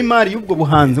ry'ubuhanzi ingengo y'imari y'ubwo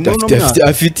buhanzi muri no mwaka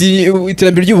afite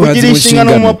iterambere ry'ubuhanzi mu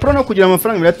nshingano mu pro no kugira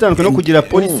amafaranga biratandukanye no kugira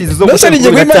policies zo gutanga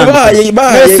ingengo y'imari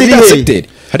bahaye secteur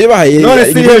hari bahaye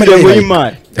ingengo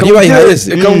y'imari hari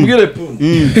baheze kamubwire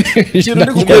ikintu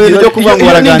cyo kuvuga ngo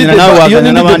baraganira nawe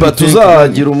wagana n'abandi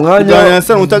tuzagira umwanya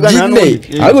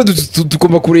ahubwo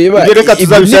tugomba kureba reka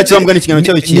tuzabishakira mbwa n'ikiganiro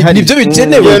cyawe kihari nibyo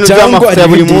bikenewe cyangwa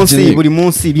buri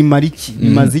munsi bimara iki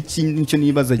bimaze iki nicyo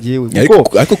nibaza jewe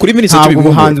ariko kuri minisitiri cyo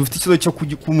bimuhanzi ufite ikibazo cyo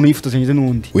umuntu yifotozanyije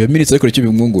n'undi uyu minisitiri ariko icyo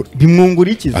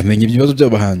bimwungura iki amenya ibibazo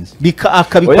by'abahanzi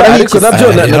akabikora ariko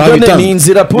nabyo ni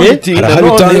inzira politiki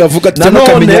nanone avuga ati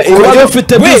akamenya uburyo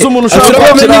ufite bwiza umuntu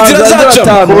ushobora ku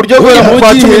buryo guhera mu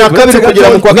kwa 12 kugera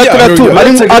mu kwa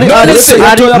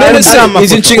 3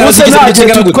 izi nshingano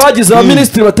twagize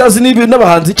abaminisitiri batazi n'ibintu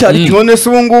n'abahanzi cyane. None se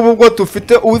ubu ngubu ubwo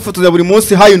dufite uwifotoza buri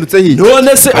munsi hayindutse hirya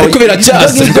none se ariko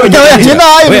biracyase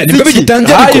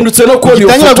hayindutse no ko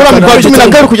bitangira gura mu kwa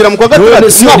 12 kugera mu kwa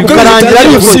 3 kukarangira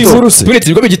ari ifoto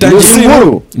nibwo bigitangira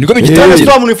nibwo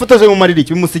bigitangira umuntu wifotoje mu mariri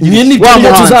iki bimusigira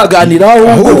wa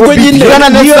tuzaganiraho ubwo nyine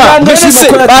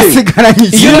basigaranye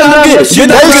iyo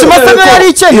yari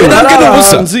ikenewe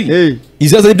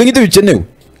izaza ibyo ngibyo bikenewe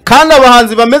kandi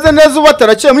abahanzi bameze neza ubu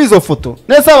bataraciye muri izo foto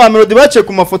neza aba melody baciye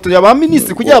ku mafoto ya ba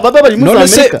minisitiri kugira babe bari muri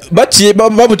Amerika baciye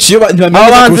babuciye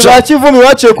abahanzi ba Kivumi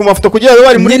baciye ku mafoto kugira babe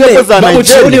bari muri leta za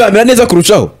Nigeria ntibamera neza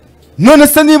kurushaho none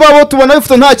se niba abo tubona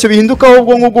ifoto ntacyo bihindukaho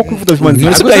ubwo ngubwo kwifoto bimanitse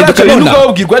none se byahinduka none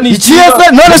ikiyese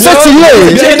none se kiye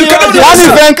yani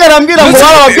Venker ambwira ngo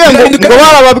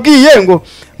barababwiye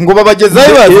ngo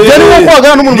babagezayo yari wo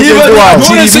kwagana n'umuntu mugenzi wawe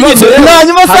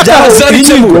nanyuma sakaro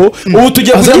ubu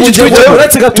tugiye kujya mu ngengo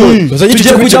uretse gato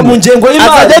tugiye kujya mu ngengo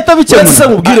y'imari azahita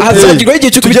bikemura hazagirwa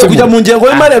igihe cyo tugiye kujya mu ngengo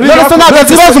y'imari none ntabwo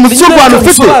kibazo umuziki w'u Rwanda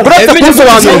ufite uretse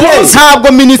kubisobanura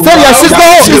ntabwo minisiteri yashyizeho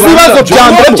ibibazo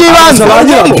bya mbere by'ibanze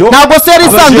ntabwo se yari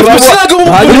isanzwe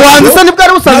ubuhanzi se nibwo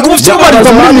ari busanzwe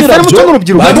bubarizwa muri minisiteri y'umuco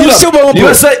n'urubyiruko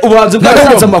nibase ubuhanzi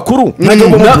bwatanze amakuru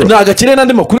ntagakire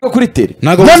n'andi makuru yo kuri tere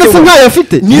none se ntayo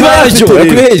afite niba yacyo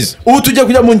ubu tugiye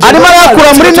kujya mu ngengo arimo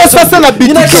arakura muri nesase na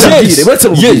bitikira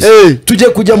tugiye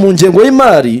kujya mu ngengo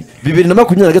y'imari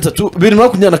 2023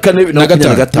 2024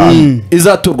 2025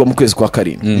 izaturwa mu kwezi kwa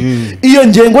 7 iyo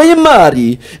ngengo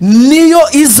y'imari niyo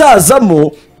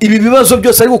izazamo ibi bibazo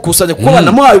byose ari gukusanya kuko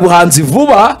banamuhaye ubuhanzi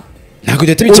vuba ntabwo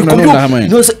dete bikimana none hamwe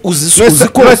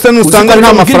uziko nusanga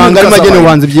nta mafaranga ari magene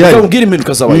ubuhanzi byihari ubwira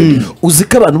impinduka zabaye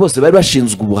uziko abantu bose bari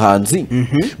bashinzwe ubuhanzi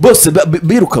bose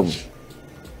birukamwe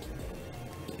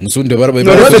musundi barabaye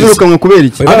birukamwe kubera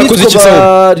iki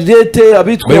abitwa lete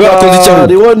abitwa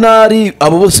Leonari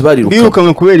abo bose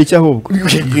birukamwe kubera iki ahubwo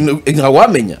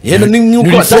wamenya yeno ni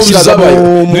nk'uko atashiraga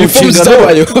mu nshingano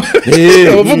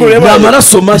abavugurura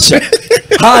y'amaraso mashya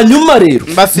hanyuma rero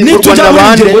nitujya mu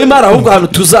ngengo y'imari ahubwo ahantu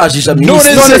tuzajija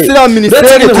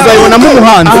minisiteri tuzayibonamo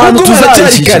umuhanzi ahantu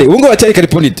tuzacyari kare ubu ngo bacyari kare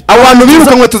ponite abantu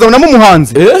birukamwe tuzabonamo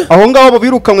umuhanzi aho ngaho abo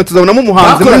birukamwe tuzabonamo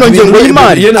umuhanzi muri ngengo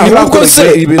y'imari ubwo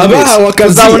se abahawe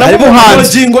akazi tuzabonamo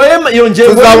umuhanzi iyo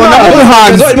ngengo tuzabonamo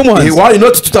umuhanzi why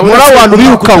not tutabona abantu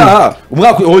birukamwe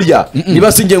umwaka oya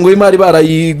niba si ingengo y'imari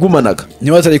barayigumanaga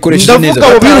niba batayikoresheje neza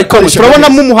ndavuga abo birukamwe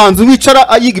turabonamo umuhanzi wicara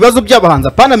ayiga ibibazo by'abahanzi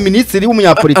apana minisitiri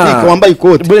w'umunyapolitiki wambaye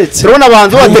ikoti turabona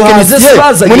abahanzi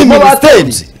b'abatekinisiye muri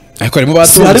minisiteri ariko harimo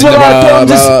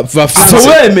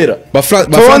wemera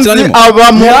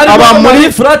aba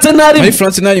muri France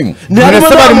narimo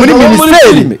bari muri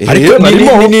ministeri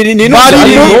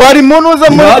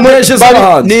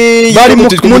bari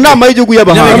mu nama y'igihugu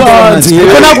y'abahanzi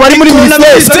kuko ntabwo bari muri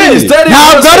ministeri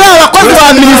ntabwo ari abakozi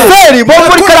ba ministeri bo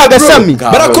muri kariya gashami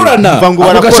barakorana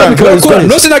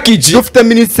dufite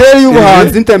ministeri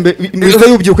y'ubuhanzi minisiteri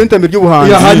y'urubyiruko n'iterambere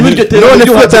ry'ubuhanzi none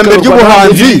dufite iterambere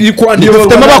ry'ubuhanzi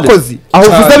dufitemo abakozi aho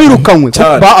uvuze birukanywe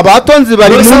abatonzi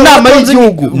bari mu nama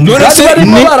y'igihugu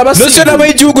nose nama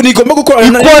y'igihugu nigomba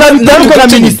gukorana ikora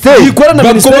ministeri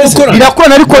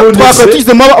irakorana ariko twakaba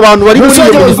tugizemo abantu bari muri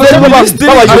iyo ministeri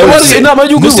b'abayobozi inama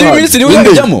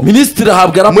y'igihugu ministeri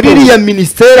ahabwa muri iriya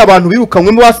ministeri abantu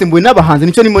birukanywemo basimbuwe n'abahanzi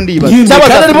nicyo nimo ndibaza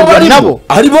nabo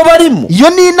aribo barimo iyo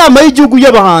ni inama y'igihugu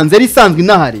y'abahanzi yari isanzwe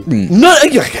inahari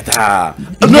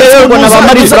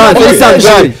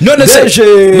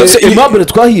Aimable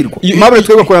twahirwa Aimable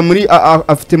twakora muri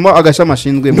afitemo agashama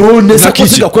ashinzwe none se ko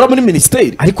sigakora muri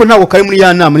ministeri ariko ntabwo kari muri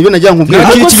ya nama niyo najya nkubwira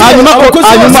hanyuma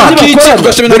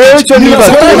rero icyo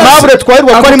nibaza Aimable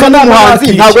twahirwa ko arimo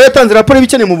n'umuhanzi ntabwo yatanze raporo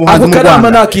y'ibikene mu buhanzi mu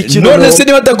Rwanda none se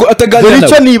niba ataganira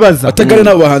icyo nibaza ataganira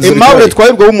n'abo bahanzi Aimable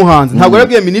twahirwa w'umuhanzi ntabwo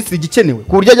yabwiye ministeri igikenewe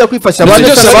ku buryo ajya kwifasha abandi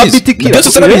ba BTK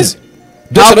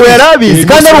ntabwo yarabizi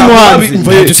kandi ari umuhanzi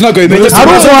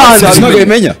ari umuhanzi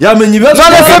yamenye ibibazo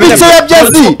none se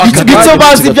bice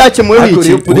bazi byakemuye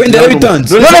iki wenda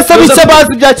yarabitanze none se bice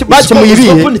bazi byakemuye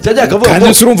ibihe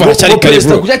kandi urumva haracyari kare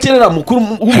kujya kerera mukuru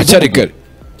haracyari kare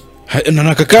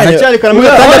haracyari kare mu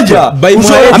amezi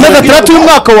 3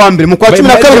 y'umwaka wa mbere mu kwa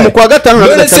 12 mu kwa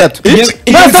 5 na 6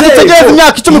 none dutegereza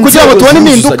imyaka 10 kugira ngo tubone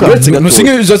impinduka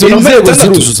inzego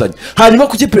ziruzuzanya hanyuma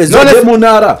kuki president mu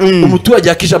ntara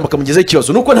umuturage akijamba akamugezaho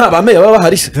ikibazo nuko nta bameya baba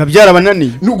bahari se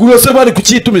byarabananiye nugurose bari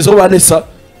kukitumizaho banesa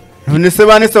none se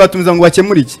banese batumiza ngo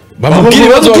bakemure iki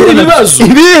bamubwira ibibazo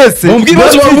ibihese bamubwira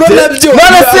ibibazo bahura nabyo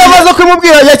none se yamaze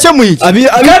kumubwira yakemuye iki ari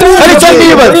cyo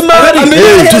nibaza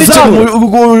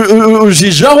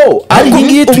ujijaho ari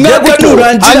ngiyi tugiye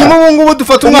guturangira hanyuma ubu ngubu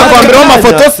dufata umwaka wa mbere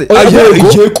w'amafoto se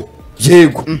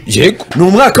yego ni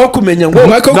umwaka wo kumenya ngo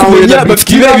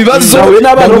bafite ibibazo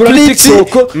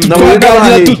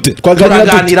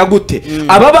twaganira gute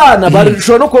aba bana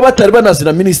barishobora no kuba batari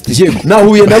banazira minisitiri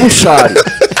nahuye na Bushari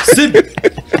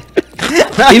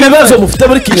ibibazo mufite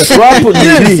muri Kenya Swap ni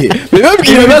ibihe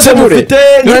ibibazo mufite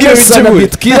nka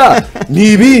Bitkira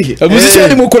ni ibihe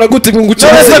abuzishani mukora gute ngo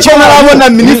uceze ko narabona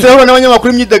ministeri ho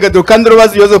n'abanyamakuru imyidagaduro kandi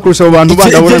robazi ibibazo kurusha abo bantu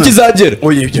bandabona kizagera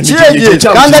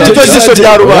kandi ari cyo gisho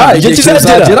rya rubanda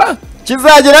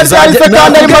kizagera ryari se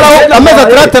kandi arimo amezi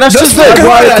 3 arashize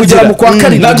kugera mu kwa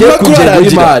karindwi agiye kugera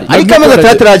muri mari ariko amezi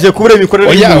 3 aragiye kubura imikorere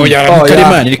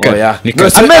karimani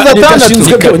amezi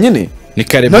 6 ni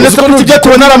kare none se tujye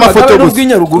tubona amafoto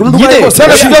gusa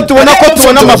tujye tubona ko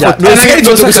tubona amafoto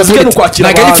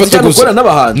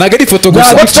nagari foto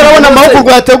gusa ko turabona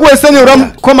amahugurwa yateguwe se niura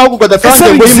ko amahugurwa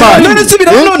adasanzwe ngo y'imari none se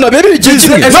biranona bere igihe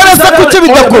none se kuki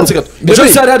bidakorwa ejo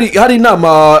hari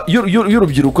inama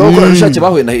y'urubyiruko abakoranabushake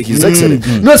bahuye na His Excellence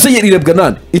none se irebwa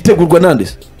nande itegurwa nande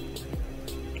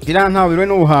gira ntawe rero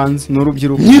n'ubuhanzi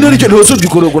n'urubyiruko nyine ricyo ntose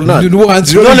gikorerwa nande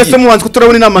n'ubuhanzi none se muhanzi ko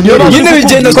turabona inama nkiri nyine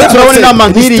bigenda turabona inama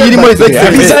nkiri irimo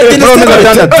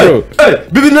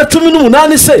bibiri na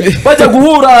 18 se bajya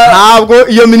guhura ntabwo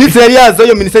iyo minisiteri yari yazo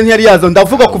iyo minisiteri ntiyari yazo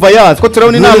ndavuga kuva yazo ko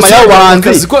turabona inama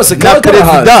y'abahanzi na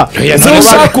perezida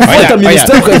ushaka gufata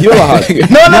minisiteri ukagiye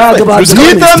bahanzi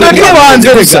n'iterambere ry'abahanzi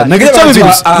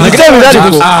reka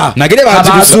nagere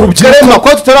bahanzi urubyiruko ko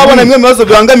tutarabona imwe mu bibazo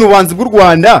bibangamiye ubuhanzi bw'u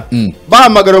Rwanda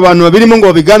bahamagara abantu babirimo ngo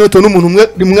babigane to n'umuntu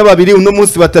rimwe babiri uno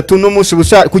munsi batatu no munsi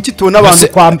busha kuki tubona abantu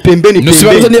kwa pembeni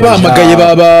pembeni niba bahamagaye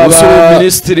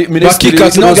ministeri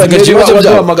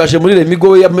bahamagaje muri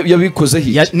Remigo yabikoze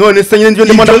hiya none se nyine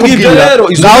ndimo ndakubwira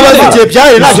naho bazigiye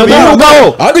byaye nacyo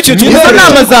bimugaho izo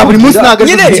nama za buri munsi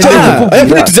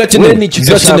nagaze tuzakenewe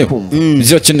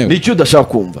nicyo udashaka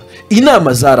kumva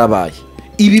inama zarabaye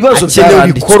ibibazo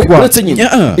byaranditswe uretse nyine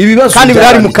ibibazo kandi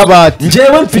birari mu kabati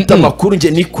njyewe mfite amakuru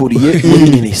nge nikuriye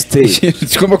muri ministeri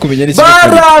tugomba kumenya n'iki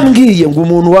barambwiye ngo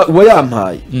umuntu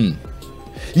wayampaye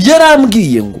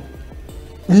yarambwiye ngo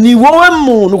ni wowe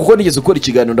muntu kuko nigeze gukora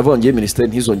ikiganiro ndavuga ngiye ministeri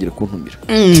ntizongere kuntumira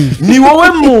ni wowe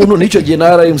muntu nicyo gihe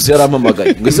na RMC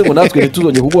yarampamagaye ngese ngo natwe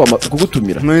ntituzongere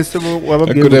kugutumira mwese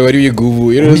wababwiye ko bari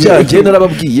biguvuye njye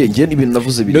narababwiye njye ibintu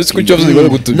navuze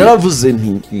naravuze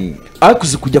nti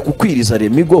akuze kujya kukwiriza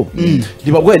Remigo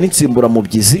ntibagwaye n'insimbura mu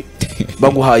byizi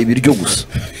baguhaye ibiryo gusa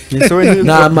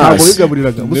n'amazi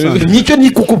nicyo ni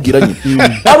kukubwira nyine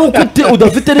ari uko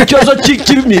udafite n'ikibazo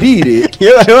cy'imirire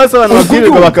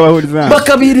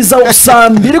bakabiriza saa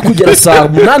 2 kugera saa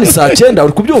 8 saa 9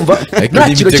 uri kubyumva nta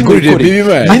kintu kimwe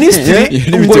minisitiri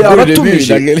ngo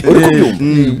yabatumije uri kubyumva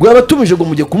ngo yabatumije ngo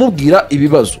mujye kumubwira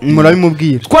ibibazo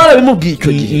murabimubwira twarabimubwiye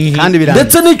icyo gihe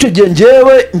ndetse n'icyo gihe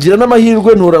njyewe ngira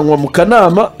n'amahirwe nturanywa mu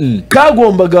kanama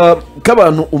kagombaga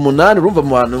k'abantu 8 urumva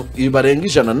mu bantu barenga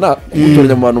 100 na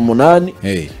gutoranya mu bantu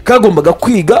 8 kagombaga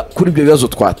kwiga kuri ibyo bibazo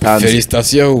twatanze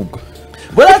felicitation ahubwo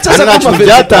ntacyo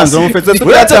byatanze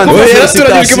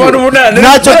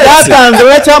ntacyo byatanze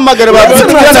baracyamagara bavuga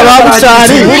ba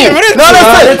bushari none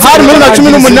se hari muri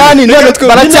 18 none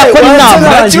baracyakora inama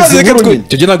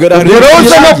rero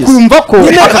uza no kumva ko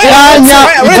akanya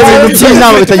ibyo bintu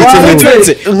by'inama bitagikenewe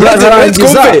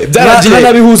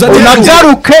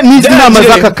unagaruke n'izi nama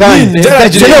z'aka kanya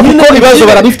bitagenewe kuko ibibazo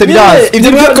barabifite byazo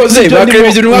ibyo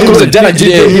mwakoze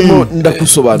byarangiriye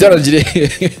ndakusobanura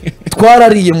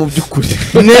twarariye mu by'ukuri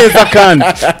neza kandi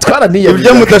twaraniye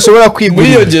ibyo mudashobora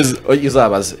kwigurira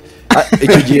izabaze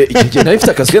icyo gihe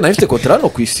nafite akazi nafite kontra no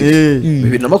kwisi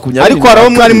 2020 ariko haraho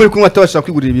mwari muri kumwe atabashaka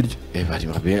kwigurira ibiryo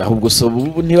bari ahubwo so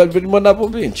niba birimo nabo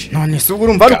benshi none se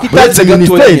urumva ari kwitaza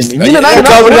ministeri nyine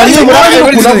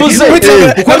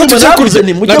navuze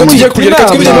ni mujye mujye kurira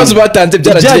katwe ibibazo batanze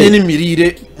byarajye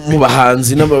n'imirire mu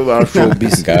bahanzi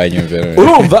n'abashowbiz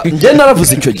urumva nge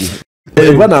naravuze icyo gihe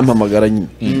banampamagara nyine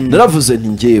naravuze nti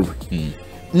ngewe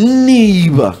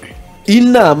niba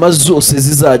inama zose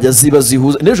zizajya ziba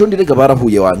zihuza n'ejo ndirega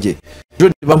barahuye wanjye ejo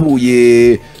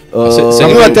bahuye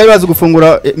bamwe batari bazi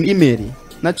gufungura email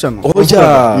na channel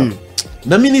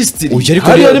na ministry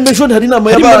hari ejo hari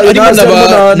inama y'abaye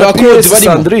na Kade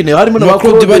Sandrine harimo na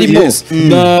Bakoreye barimo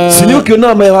sinibuka iyo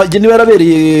nama yagenewe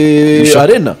yarabereye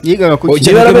arena yigaga ku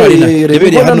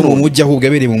yabereye hano mu mujyi ahubwo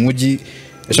yabereye mu mujyi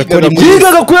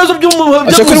yigaga ku bibazo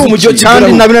by'umujyi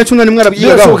kandi na 2011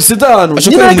 arabyigaho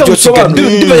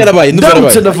niba yarabaye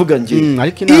ndavuga nge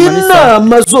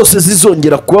inama zose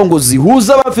zizongera kuba ngo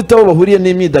zihuza abafite abo bahuriye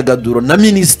n'imyidagaduro na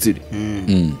ministry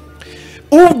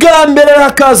ubwa mbere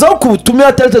hakazaho ku butumire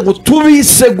ataretse ngo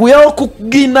tubiseguyeho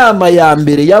kubw'inama ya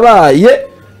mbere yabaye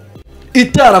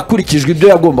itarakurikijwe ibyo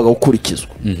yagombaga gukurikizwa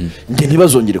nge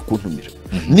ntibazongere kuntumira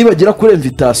nibagera kuri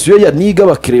invitation ya niga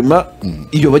bakrema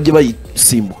iyo bajye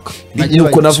bayisimbuka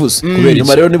nuko navuze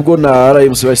nyuma rero nibwo na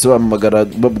RMC bahise bamagara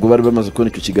babwo bari bamaze kubona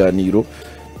icyo kiganiro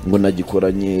ngo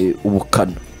nagikoranye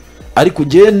ubukana ariko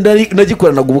genda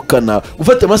nagikoranaga ubukana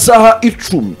ufate amasaha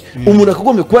 10 umuntu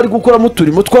akagombe kuba ari gukora mu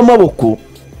turimo tw'amaboko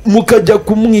mukajya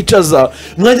kumwicaza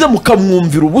mwanze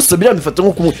mukamwumvira ubusa biramifata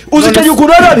nko kumwe uzikaje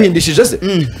ukuntu arabindishije se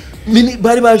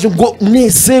bari baje ngo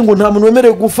mwese ngo nta muntu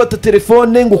wemerewe gufata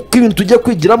telefone ngo kuko ibintu tujye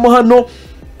kwigiramo hano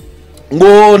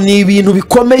ngo ni ibintu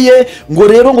bikomeye ngo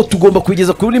rero ngo tugomba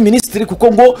kubigeza kuri ministry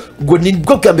kuko ngo ni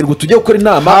bwo bwa mbere ngo tujye gukora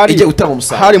inama ijye gutanga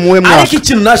umusaruro ariko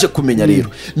ikintu naje kumenya rero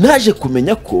naje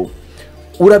kumenya ko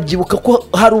urabyibuka ko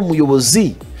hari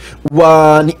umuyobozi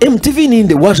wa ni MTV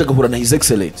ninde waje agahura na His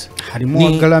Excellence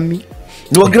harimo Grammy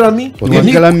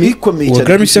ikomeye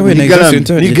Grammy se we na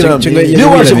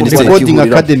Coding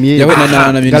Academy yawe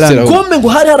na ministeri kombe ngo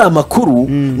hari amakuru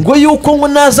ngo yuko ngo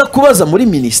naza kubaza muri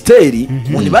ministeri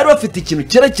ngo bari bafite ikintu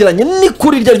cyerekeranye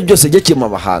n'ikuri rya byose geke mu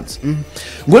bahanzi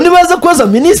ngo nibaza kubaza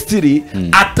ministeri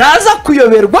ataza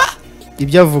kuyoberwa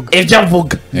ibyo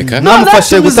avuga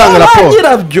namufashe gutanga raporo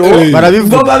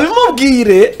barabivuga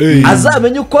babimubwire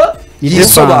azamenye uko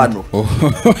yisobanura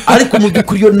ariko mu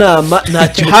by'ukuri iyo nama nta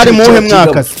kintu hari muhe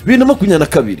mwaka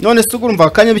 2022 none se urumva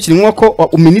akanya bikiri nk'uko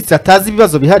uministri atazi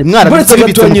ibibazo bihari mwarabitse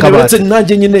bibitse mu kabati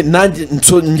nanjye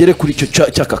ngere kuri icyo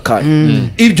cy'akakanya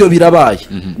ibyo birabaye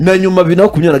na nyuma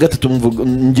 2023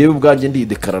 ngewe ubwanjye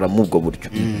ndidekarara mu ubwo buryo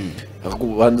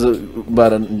banza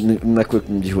baranakwe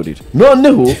kumbyihurira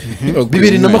noneho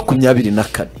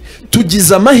 2024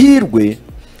 tugize amahirwe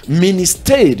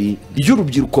ministeri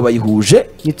y'urubyiruko bayihuje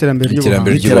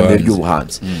n'iterambere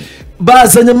ry'ubuhanzi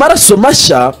bazanye amaraso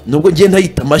mashya nubwo ngiye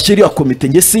ntayita mashya iri ya komite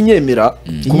nge sinyemera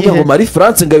kuvuga ngo Marie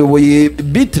France ngayoboye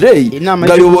Bitrey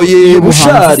ngayoboye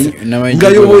Bushari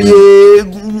ngayoboye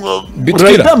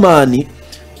Riderman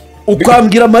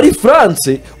ukambwira Marie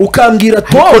France ukambwira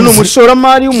Tom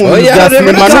n'umushoramari w'umuntu bya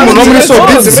sinema n'umuntu wo muri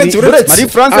showbiz Marie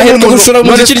France n'umushora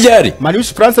mu kiryari Marie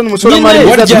France n'umushoramari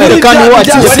kandi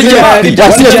wacyashye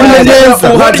neza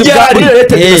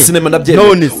sinema nabyene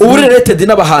ubu related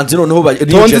n'abahanzi noneho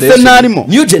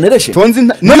new generation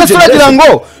none se bagira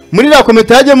ngo muri la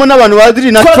komite yajemo n'abantu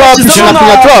badiri na trap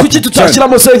kuki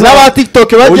tutashyiramo n'aba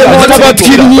TikTok bajemo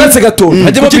n'ababwiryi uretse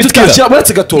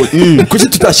gato kuki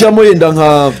tutashyiramo yenda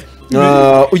nka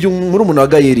uyu murumuna wa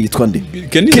Gayeri yitwa nde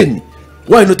Ken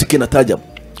why not Ken atajyamo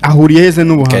ahuriye heze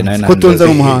n'ubuhanzi ko Tonzi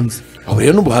ari umuhanzi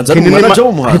ahuriye n'ubuhanzi ari manager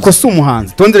w'umuhanzi ariko si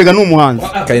umuhanzi Tonzerega ni umuhanzi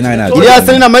iriya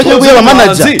asa n'inama y'igihugu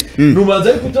y'abamanager n'umuhanzi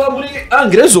ariko utaba muri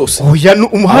angre zose oya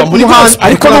umuhanzi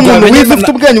ariko n'umuntu wize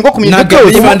ufite ubwenge bwo kumenya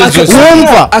byose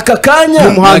wumva aka kanya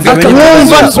umuhanzi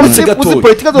akamwumva uzi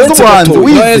politika zose z'ubuhanzi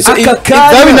wize aka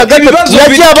kanya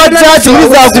yagiye abajaji muri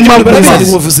za guma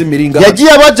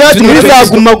yagiye abajaji muri za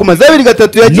guma za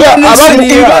 2003 yagiye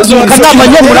akanama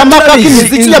nkemurampaka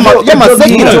k'imiziki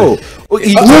y'amasegura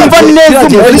wumva neza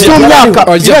umuziki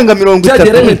w'imyaka irenga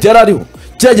 30 yarariho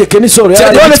cyageke n'isoro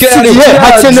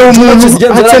hakenewe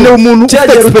umuntu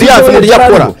ufite experience mu byo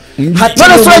akora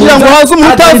none suragira ngo haze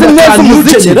umuntu utazi neza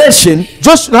umuziki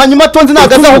hanyuma Tonzi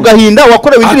nagaza aho gahinda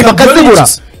wakorewe indirimbo akazibura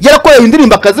yarakorewe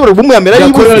indirimbo akazibura album ya mbere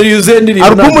yibuze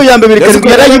album ya mbere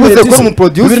yarayibuze ko mu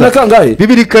producer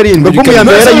 2007 album ya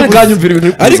mbere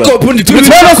yarayibuze ariko bundi turi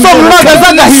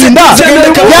nagaza gahinda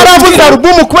yarabuze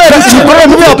album kubera igikorwa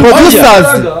muri ya producers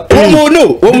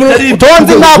umuntu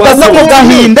Tonzi nagaza ko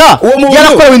gahinda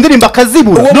yarakorewe indirimbo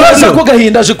akazibura none ko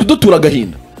gahinda aje kudutura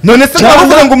gahinda none se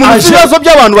ndavuga ngo umuntu ibibazo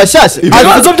by'abantu bashyashya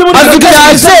ibibazo byo muri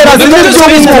azigashera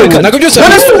z'ibyo nako byose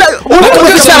uri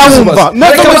kubishara wumva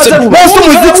nako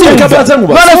umuziki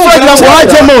barafagira ngo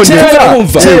hajemo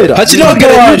hakiri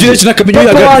bagara y'ugiye kinakamenyo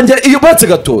yaga papa wanjye iyo batse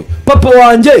gato papa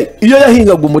wanjye iyo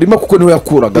yahingaga umurima kuko niwe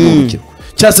yakuraga n'urugero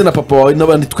cyase na papa wawe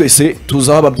n'abandi twese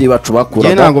tuzaho ababyeyi bacu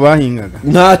bakuraga ntabwo bahingaga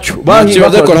ntacyo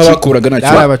bahingaga ko bakuraga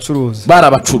ntacyo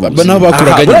barabacuruzi nabo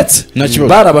bakuraga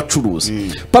barabacuruzi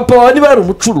papa wawe niba yari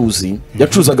umucuruzi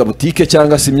yacuzaga butike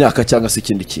cyangwa se imyaka cyangwa se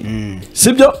ikindi kintu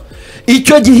sibyo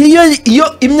icyo gihe iyo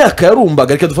imyaka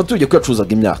yarumbaga reka dufate ujye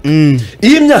kwicuzaga imyaka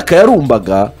iyo imyaka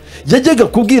yarumbaga yajyaga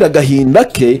kubwira gahinda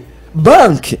ke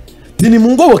banke ni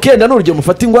mu ngobo kenda n'urugero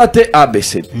mufata ingwate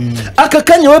ABC aka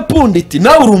kanya we punditi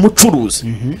nawe uri umucuruzi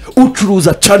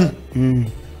ucuruza cana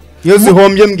iyo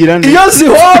zihombye mbwirane iyo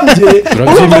zihombye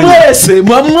urumva mwese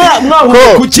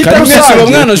mwahuye ku kita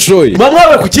rusange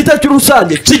mwahuye ku kita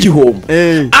cy'urusange cy'igihombo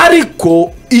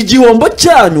ariko igihombo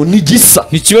cyanyu ni gisa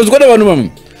ntikibazwa n'abantu bamwe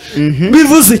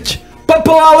bivuze iki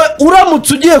papa wawe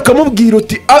uramutse ugiye ukamubwira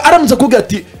uti aramutse akubwira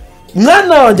ati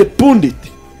mwana wanjye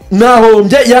punditi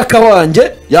nahombye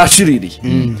yakawanje yashiririye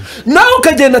nawe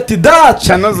ukagenda ati daca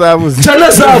cana zabuze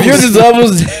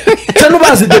cana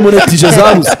bazi demonetije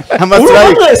zabuze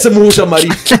urumva mwese muhuje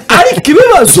amarira ariko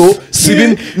ibibazo si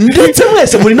bimwe ndetse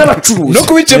mwese muri n'abacuruzi no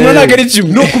kubikemura ntabwo ari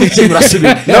kimwe no kubikemura si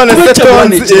bimwe none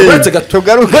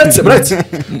se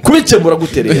kubikemura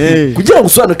gutere kugira ngo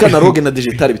usobanure analogue na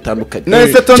digital bitandukanye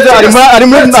none se Tonzi ari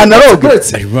muri analogue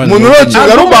umuntu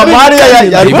urocinga rumba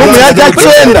mariya album yajya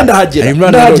cyenda ndahagera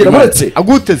muretse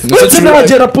aguteze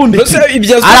ndahagera pundi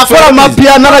arakora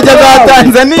amapiano arajya za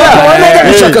Tanzania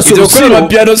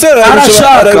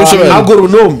arashaka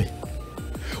agoronome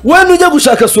wenda ujya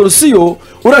gushaka solution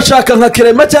urashaka nka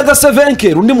Kerema cyangwa se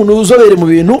Venker undi muntu uzobere mu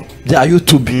bintu bya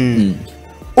YouTube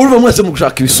urumva mwese mu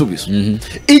gushaka ibisubizo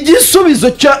igisubizo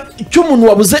cy'umuntu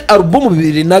wabuze album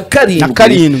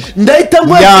 2007 ndahita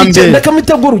ngwate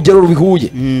ndakamita ngo urugero rubihuye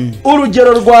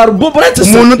urugero rwa album uretse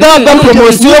umuntu dada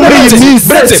promotion muri iyi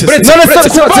minsi none se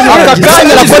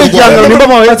akakanya rakora igihangano nimba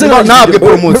mawe ntabwo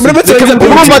promotion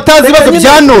urumva atazi ibibazo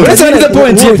byanone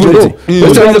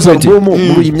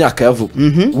muri iyi myaka yavuga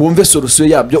wumve solution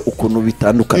yabyo ukuntu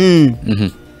bitandukanye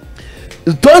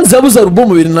Tonzi yabuze album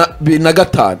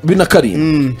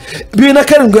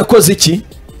 2007 yakoze iki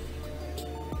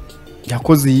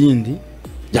yakoze iyindi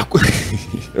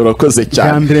urakoze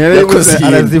cyane yakoze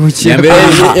arazibukiye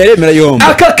yaremera yomba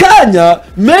aka kanya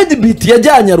Medbeat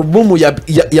yajyanye album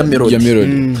ya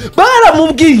Melody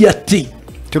baramubwiye ati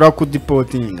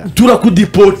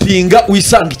turakudipotinga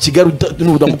wisanga Kigali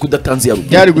n'ubudamuka udatanze ya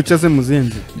ruguru yari gucaze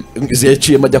muzinzi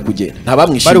yaciye majya kugenda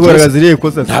ntabamwishyuye bari goragaziriye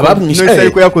kosa ntabamwishyuye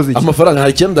ariko yakoze amafaranga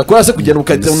hari ikintu akora se kugenda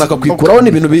unakwikuraho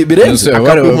n'ibintu birenze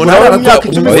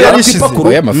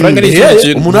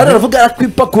umuntu aravuga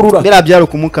arakwipakurura birabyara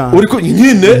kumukanga uri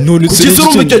nyine kugisa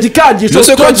urumva icyo gikangisho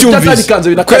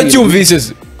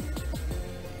cyumvise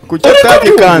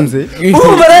kucyatagikanze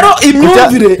urumva rero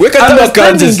imyumvire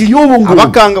understanding y'ubu ngo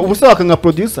abakanga ubuse bakanga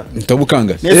producer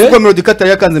ntabukanga nese ko Melody Katari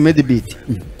yakanze Medbeat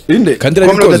inde kandi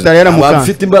arabikoze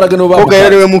abafite imbaraga no baba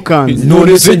yariwe mukanze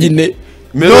none se nyine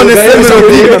none se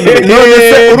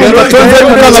urumva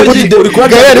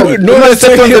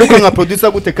Tonzi ariko nka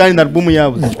producer gute kandi na album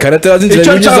yabuze karatazi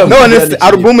inzira y'injiza none se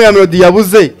album ya Melody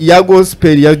yabuze ya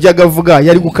gospel yajyaga avuga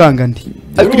yari gukanga ndi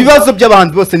ibibazo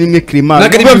by'abahanzi bose ni imwe climat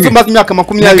maze imyaka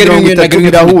 20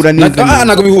 birahura neza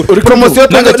nago bihura promotion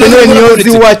tangakeneye niyo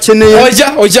ziwakeneye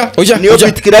oya niyo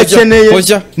bitkira akeneye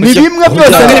ni bimwe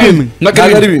byose ni bimwe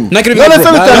none se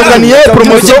bitandukaniye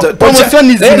promotion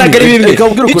ni zimwe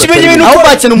ikimenye ibintu ko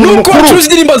bakena umuntu mukuru ucuruza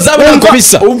indirimbo zabo nako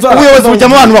bisa ubuyobozi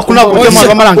bujyamo abantu bakuna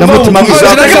kujyamo amarangamutima mwiza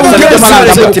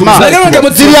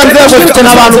ziriya nzego zifite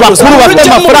n'abantu bakuru bafite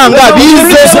amafaranga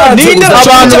bize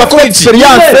abantu bafite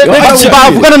experience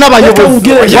bavugana n'abanyobozi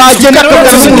bagenda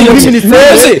bakabona muri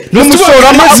minisiteri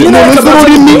n'umushorama umuntu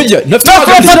z'ururimi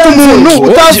nafata umuntu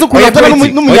utazi kuyatana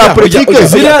n'umunyapolitike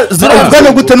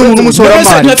zirabugana gute n'umuntu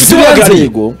w'umushoramari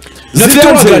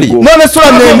none se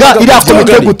uranenga iriya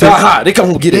komite gute reka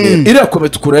nkubwire iriya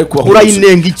komite ukurahe kubaho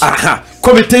urayinenga iki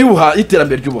komite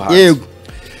y'iterambere ry'ubuhanzi yego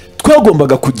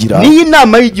twagombaga kugira niyi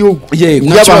nama y'igihugu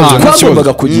y'abahanzi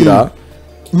twagombaga kugira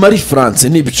Marie France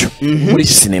n'ibyo muri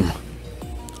sinema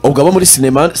ubwo abo muri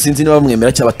sinema sinzi niba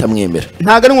bamwemera cyangwa batamwemera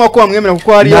ntago ari nk'uko bamwemera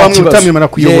kuko hari bamwe batamwemera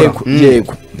kuyobora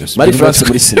yego Marie France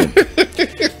muri sinema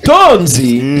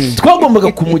Tonzi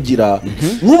twagombaga kumugira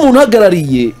nk'umuntu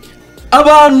uhagarariye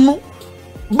abantu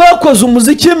bakoze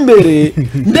umuziki imbere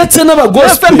ndetse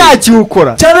n'abagospel nta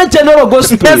kiwukora cyane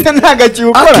n'abagospel ndetse ntaga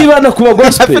kiwukora akibana ku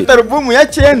bagospel afite album ya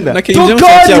 9 na King James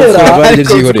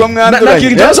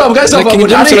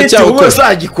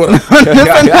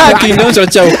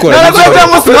aracyakora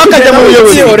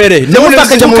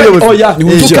akajya mu buyobozi oya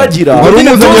tukagira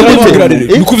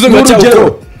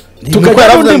tukagira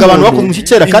aravuga ngo abantu bakoze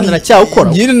umushyikera kandi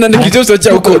aracyawukora nyine na King James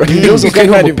aracyawukora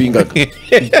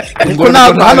kuko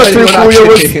ntabwo hano turi ku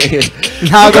buyobozi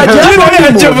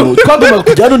twagombaga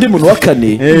kujyana undi muntu wa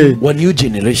kane wa new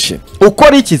generation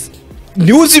ukora ikizi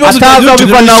niuzi ibibazo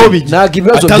atazabiva naho bijya ntabwo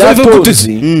ibibazo bya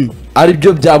Tozi ari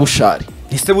byo bya Bushari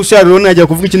ese Bushari rero najya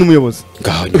kuvuga iki n'umuyobozi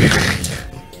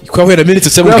kwahera minute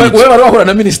se wewe warahura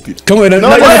na ministry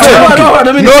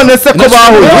none se ko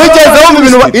bahuye wigezeho mu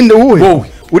bintu wowe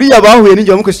uriya bahuye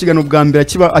n'injye bamukoshigana bwa mbere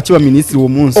akiba ministri uwo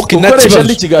munsi ukoresha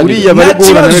n'ikiganiro uriya bari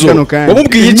guhura na kano kandi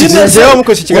wamubwiye iki nje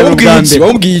bamukoshigana bwa mbere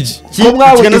wamubwiye iki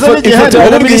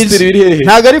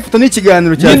ntago ari ifoto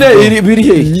n'ikiganiro cyane nyine biri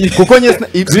hehe kuko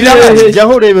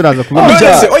jyaho ureberaza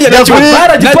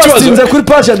baragipostinze kuri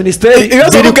page ya ministeri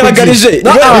ibibazo bamugaragarije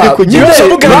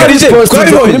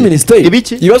twabibonye ministeri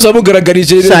ibiki ibibazo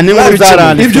bamugaragarije cyane muri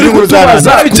zarane ibyo uri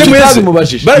kutubaza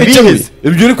barabikemuje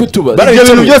ibyo uri kutubaza ibyo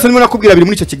bintu byose ndimo nakubwira biri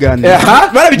muri icyo kiganiro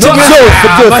barabikemuye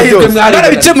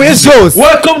byose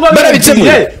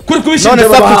barabikemuye kuri kubishinja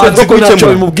abahanzi ntacyo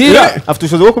bimubwira afite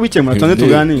ubushobozi bwo kubikemura tuze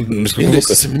tuganire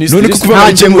none ko kuvuga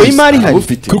nta ngengo y'imari hari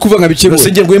kuri kuvuga nka bikemura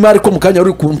se ngengo y'imari ko mu kanya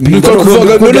uri kumpinga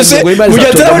none se mu gihe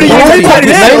atarabona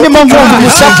nari ndimo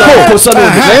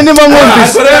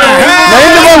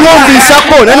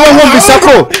nkumvisha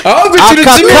ko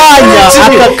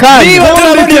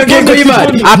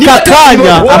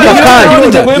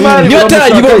niyo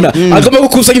atarayibona agomba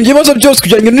gukusanya ibibazo byose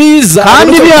kugira ngo niza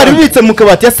kandi bihari bibitse mu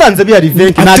kabati yasanze bihari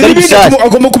venke ntabwo ari bishari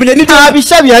agomba kumenya n'ibyo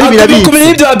bisha bihari birabitse kumenya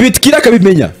n'ibyo bitkira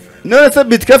akabimenya none se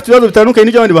Bitcraft ibibazo bitandukanye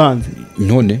n'iby'abandi bahanzi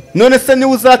none se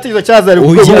niwe uzatiza cyazari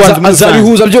ku rwego rw'abanzi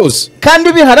azabihuza byose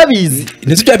kandi biharabizi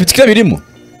ndetse bya bitkira birimo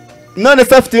none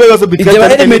se afite ibibazo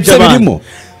Bitcraft birimo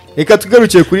reka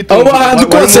tugarukiye kuri abo bahanzi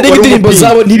kose n'indirimbo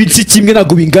zabo n'ibiti kimwe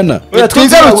ntabwo bingana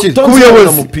twigarukire ku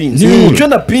buyobozi icyo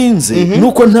napinze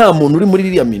nuko nta muntu uri muri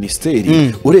iriya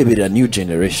ministeri ureberera new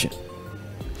generation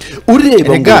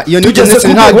ureba ngo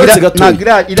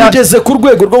tugeze ku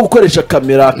rwego rwo gukoresha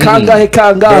kamera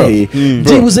kangahe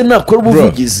byibuze nakora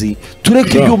ubuvugizi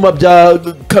tureke ibyuma bya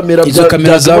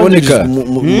kamera zaboneka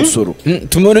mu musoro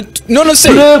none se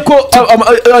tureko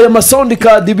aya masound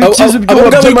card bikize ibyuma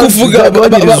bari kuvuga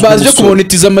baje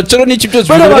kumonetiza amacaro n'iki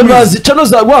byose bazi cano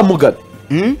za wamugana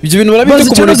ibyo bintu barabite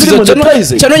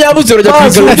kumonetiza cyane yabuze urajya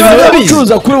kwiga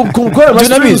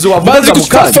bazi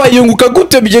kufafa yunguka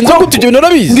gute bigenza gute ibyo bintu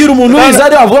barabizi ngira umuntu wiza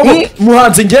ari avuga ngo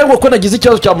muhanzi ngewe ko nagize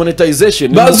ikibazo cya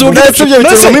monetization bazi uretse ibyo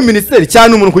bitse muri ministeri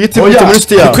cyane umuntu kugiti muri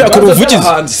ministeri yawe kwakora ubuvugizi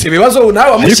si ibibazo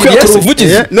nawe amukiriye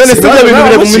ubuvugizi none se ibyo bintu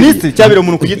bire mu ministeri cyabire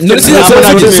umuntu kugiti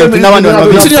n'abandi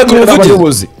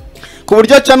bayobozi ku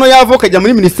buryo cano yava ukajya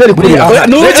muri ministeri kuriya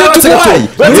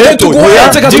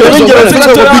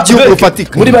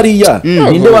muri bariya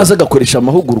ninde waza agakoresha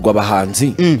amahugurwa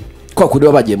abahanzi kwa kuri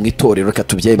baba bagiye mu itorero reka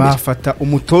tubyemere bafata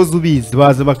umutoza ubizi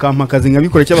baza bakampa akazi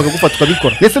nkabikora cyangwa bakagufata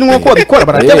ukabikora ndetse n'uko babikora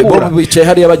barategura bicaye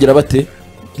hariya bagira bate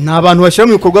ni abantu bashyira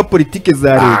mu bikorwa politike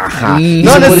za leta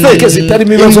none se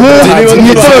zitarimo ibibazo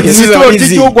by'itorero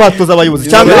ry'igihugu hatoza abayobozi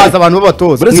cyangwa haza abantu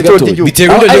b'abatoza mu itorero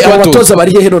ry'igihugu abatoza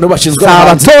bari hehe none bashinzwe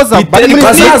abatoza bari muri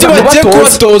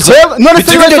batoza none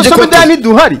se ibyo social media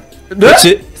ntiduhari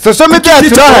social media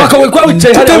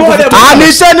turahari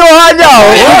anisha niho hanyaho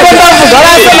uko ndavuga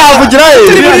arasa navugira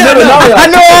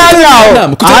hano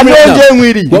hanyaho hano ngiye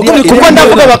mwiri kuko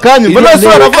ndavuga bakanye mbona se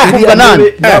baravuga kumva nani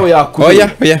oya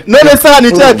none se hano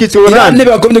icyakicu nani ne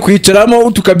bagomye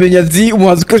kwicaramo tukamenya zi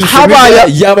umuhanzi ko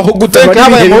yabaho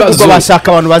gutabara ibibazo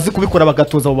bashaka abantu bazi kubikora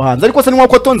bagatoza ubuhanzi ariko se ni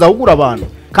nko tonza ahugura abantu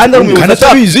kandi ari umuyobozi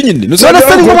atabizi nyine none se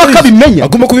ni nko akabimenya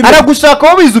aragushaka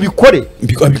wabyize ubikore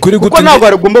kuko ntabwo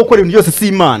aragomba gukora ibintu byose si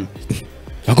imana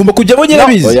agomba kujyamo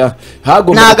nyirabizi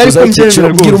hagomba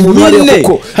kugira umuntu ari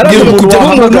koko haragomba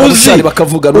kujyamo umuntu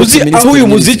uzi aho uyu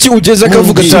muziki ugeze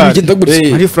akavuga cyangenda gutya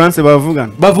muri France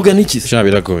bavugana iki cyane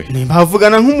biragoye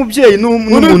bavugana nk'umubyeyi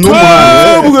n'umuntu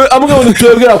amwe mu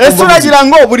twebwera ese uragira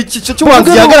ngo buri cyo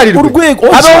cy'ubanzi yagararirwe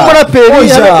abaho umuraperi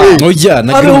oya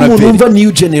abaho umuntu umva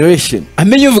new generation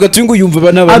amenye uvuga ati ngo yumva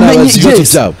bana ibibazo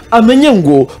byabo amenye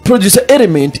ngo producer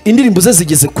element indirimbo ze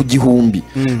zigeze ku 1000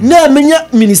 namenya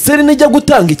ministeri nejya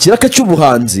gutanga ikiraka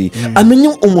cy'ubuhanzi amenye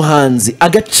umuhanzi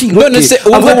agaciro ke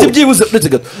avuga ati byibuze uretse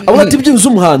gato avuga ati byibuze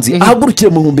umuhanzi ahagurukire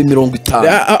mu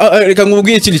 50 reka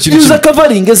ngubwiye ikindi kintu iza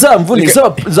covering zamvune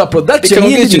za production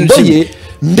y'indirimbo ye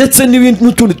ndetse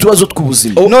n'utundi tubazo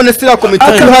tw'ubuzima none sira komite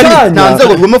hari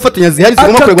ntanzego rwo mafatanya zihari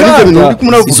zigomba kwegwa n'ibyo bintu uri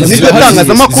kumwe navuga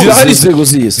n'itangazamakuru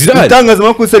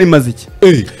itangazamakuru se rimaze iki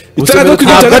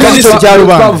itangazamakuru rya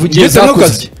rubanda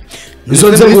izo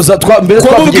nzego za mbere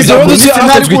twavugize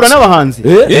ntarigura n'abahanzi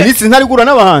iminsi ntarigura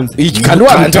n'abahanzi kandi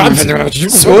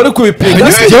wari kubipinga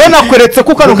jewe nakweretse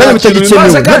ko kano kanya bitagikenewe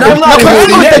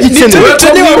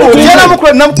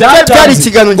byari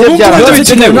ikiganiro ngiye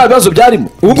byarakenewe nta bibazo byarimo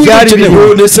ubu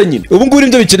ngubu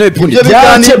ibyo bikenewe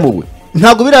byakemuwe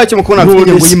ntabwo birakemuka kubona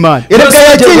ingengo y'imari erega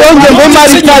yagiye ingengo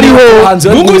y'imari itariho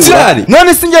ubu zirari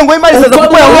none si ingengo y'imari isaza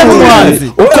kuko yahuye n'umuhanzi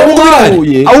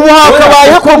ubu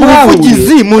hakabaye ko mu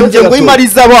buvugizi mu ngengo y'imari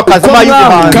izabo akazima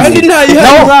y'ubuhanzi kandi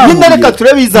ntayihari nyine reka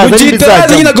turebe izaza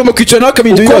n'ibizajya nyine agomba kwicara nawe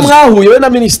akamenya uko mwahuye we na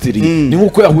minisitiri ni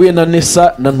nk'uko yahuye na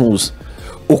Nesa na Ntuza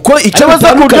uko icyo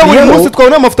bazakurya buri munsi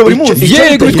twabona amafoto buri munsi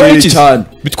yego bitwaye cyane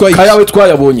bitwaye kayawe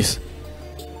twayabonye se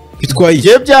bitwaye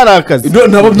igihe byarakaze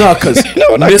nabo ntakazi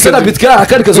mbese na bitwaye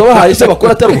akandi kazi wabahaye se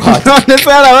bakora atari ubuhanzi none se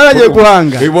hari abaragiye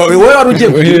guhanga wowe wari ugiye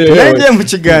mu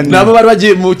kiganiro nabo bari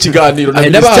bagiye mu kiganiro hari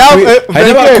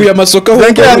n'abakuye amasoko aho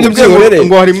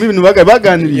ngo harimo ibintu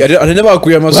baganiriye hari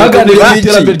n'abakuye amasoko baganiriye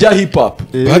iterambere rya hip hop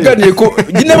baganiriye ko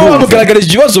nyine bo bamugaragariza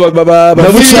ibibazo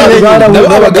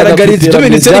babagaragariza ibyo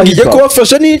minisiteri igiye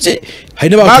kubafasha n'iki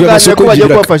hari n'abakuye amasoko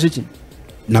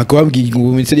nako babwiye ngo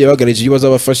minisiteri yabagarije ibibazo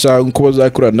abafasha uko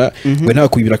bazakorana ngo nta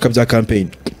kwibiraka bya campaign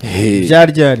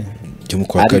byari cyo mu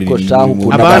kwa karindwi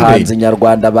abahanzi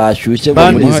nyarwanda bashyushye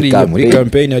muri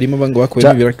campaign harimo bango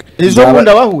bakoye ibiraka ejo bundi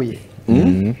abahuye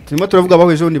turimo turavuga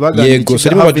abahuye ejo bundi baganiriye yego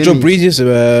sarimo aba Joe Breezes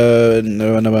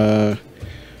n'aba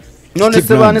none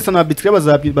se banesa na Bitire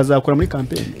bazakora muri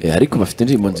campaign ariko bafite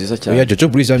indirimbo nziza cyane ya Joe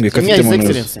Breezes yambwiye ko afite mu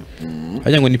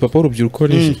hanya ngo ni papa w'urubyiruko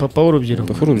ni papa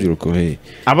w'urubyiruko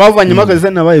abavanye magazine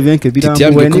nabaye venke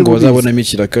birambuye ni ngo bazabona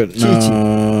mikiraka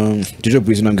na Joe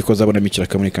Breezes nambwiye ko bazabona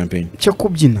mikiraka muri campaign cyo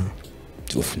kubyina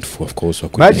of course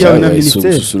bagiye na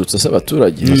ministeri susurutsa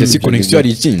s'abaturage c'est connexion ari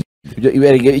ikindi ibyo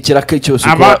iberege ikiraka cyose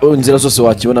ko inzira zose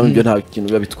wakibona ibyo nta kintu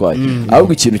biba bitwaye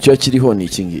ahubwo ikintu cyo kiriho ni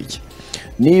iki ngiki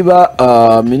niba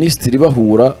minisitiri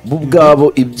bahura bo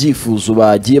ubwabo ibyifuzo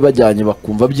bagiye bajyanye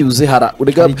bakumva byibuze hara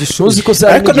urega uzi ko se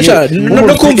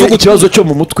no kumva ikibazo cyo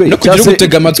mu mutwe cyase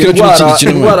gutega amatwi no cy'ikindi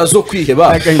kintu indwara zo kwiheba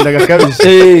agahinda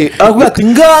gakabije ahubwo ati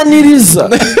nganiriza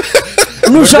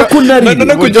nushaka unari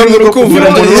no kugira ngo rukumvura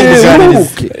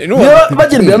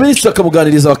bagenda minisitiri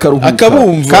akabuganiriza bakaruhuka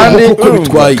akabumva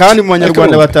kandi mu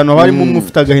banyarwanda batanu harimo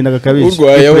umufite agahinda gakabije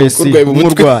urwaye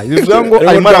bivuga ngo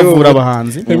arimo aravura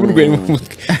abahanzi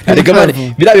ariko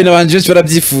biriya bintu abantu benshi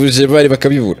barabyifuje bari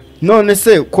bakabibura none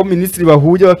se ko minisitiri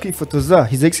bahuye bakifotoza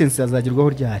his excellency azagerwaho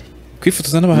ryari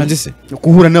kwifotoza n'abahanzi se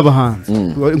guhura n'abahanzi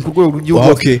ku rwego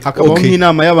rw'igihugu hakabaho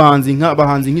nk'inama y'abahanzi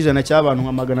nk'ijana cy'abantu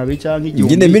nka 200 cyangwa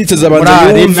igihumbi nyine minutes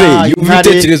z'abantu yumve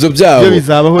ibitekerezo byabo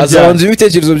azabanza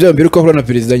ibitekerezo byabo mbere ko ahura na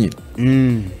perezida nyine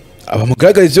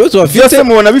abamugaragariza ibibazo bafite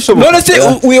mubona bishoboka none se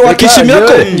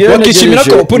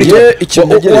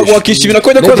wakishimira ko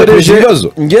bajya kubaza perezida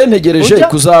ibibazo nge ntegereje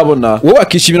kuzabona wowe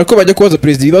wakishimira ko bajya kubaza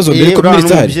perezida ibibazo mbere ko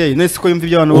minisitiri ahari nese ko yumva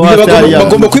ibyo abantu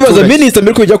bagomba kwibaza minisitiri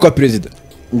mbere ko bijya kwa perezida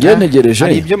nge ntegereje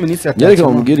ibyo minisitiri nyereka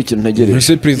bamubwira ikintu ntegereje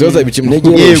ese perezida azabikimura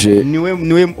ntegereje niwe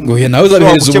ngo nawe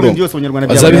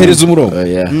azabihereza umurongo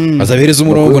azabihereza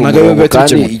umurongo nagawe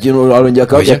batike igihe arongera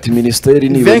akavuga ati ministeri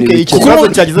niba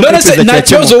nta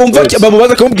kibazo wumva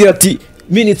bamubaza akamubwira ati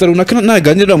minisitiri runaka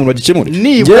naganirira mu bagikemure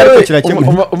nibwo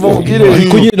kirakemura umubwire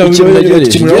ariko nyine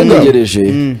ntegereje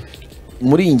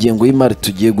muri iyi ngengo y'imari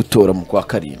tugiye gutora mu kwa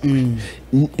karindwi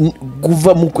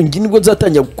kuva mu ngingo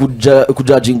nzatangira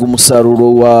kujajinga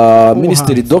umusaruro wa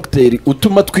Minisitiri Dr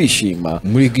utuma twishima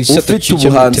ufite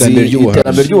ubuhanzi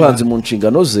iterambere ry'ubuhanzi mu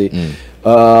nshingano ze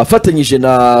afatanyije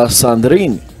na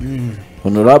Sandrine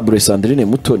Honorable Sandrine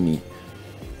Mutoni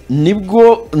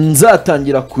nibwo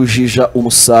nzatangira kujija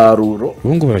umusaruro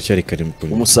ubungu baracyari kare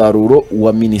umusaruro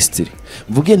wa Minisitiri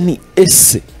mvuge nti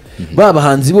ese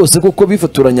babahanzi bose kuko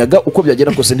bifaturanyaga uko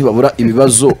byagera kose ntibabura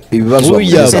ibibazo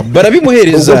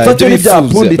barabimuhereza ibyo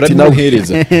bifuza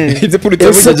barabimuhereza ibyo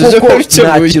politi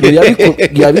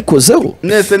yabikozeho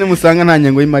nese nimusanga nta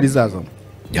nyengo y'imari zazo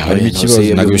harimo ikibazo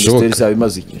ntabwo bishoboka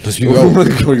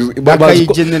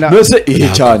bakayigenera mbese ihe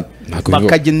cyane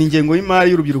bakagena ingengo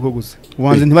y'imari y'urubyiruko gusa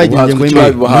ubanze ntibayigenga ingengo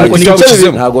y'imari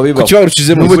ntabwo bibaho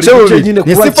kukibarushizemo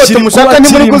nese foto mushaka ni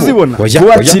muri kuzibona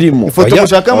kuba kirimo ifoto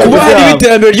mushaka kuba hari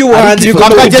iterambere ry'ubuhanzi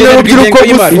bakagenera urubyiruko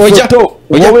gusa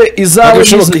wowe izawe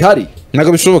zihari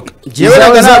ntabwo bishoboka jewe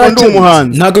ntabwo ndi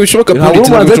umuhanzi ntabwo bishoboka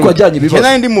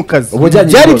cyane ndi mu kazi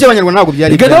byari iby'abanyarwanda ntabwo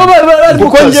byari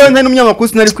kuko njyewe ntari n'umunyamakuru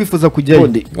sinari kwifuza kujyayo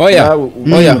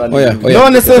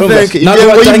none se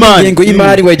ingengo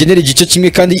y'imari wagenera igice kimwe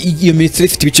kandi iyo minisiteri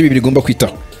ifite ibice bibiri igomba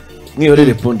kwitaho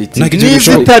mwiyorere ponditi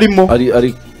n'izitarimo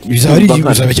bizaba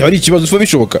ari ikibazo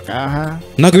bishoboka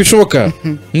ntabwo bishoboka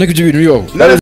ntabwo ibyo bintu bibaho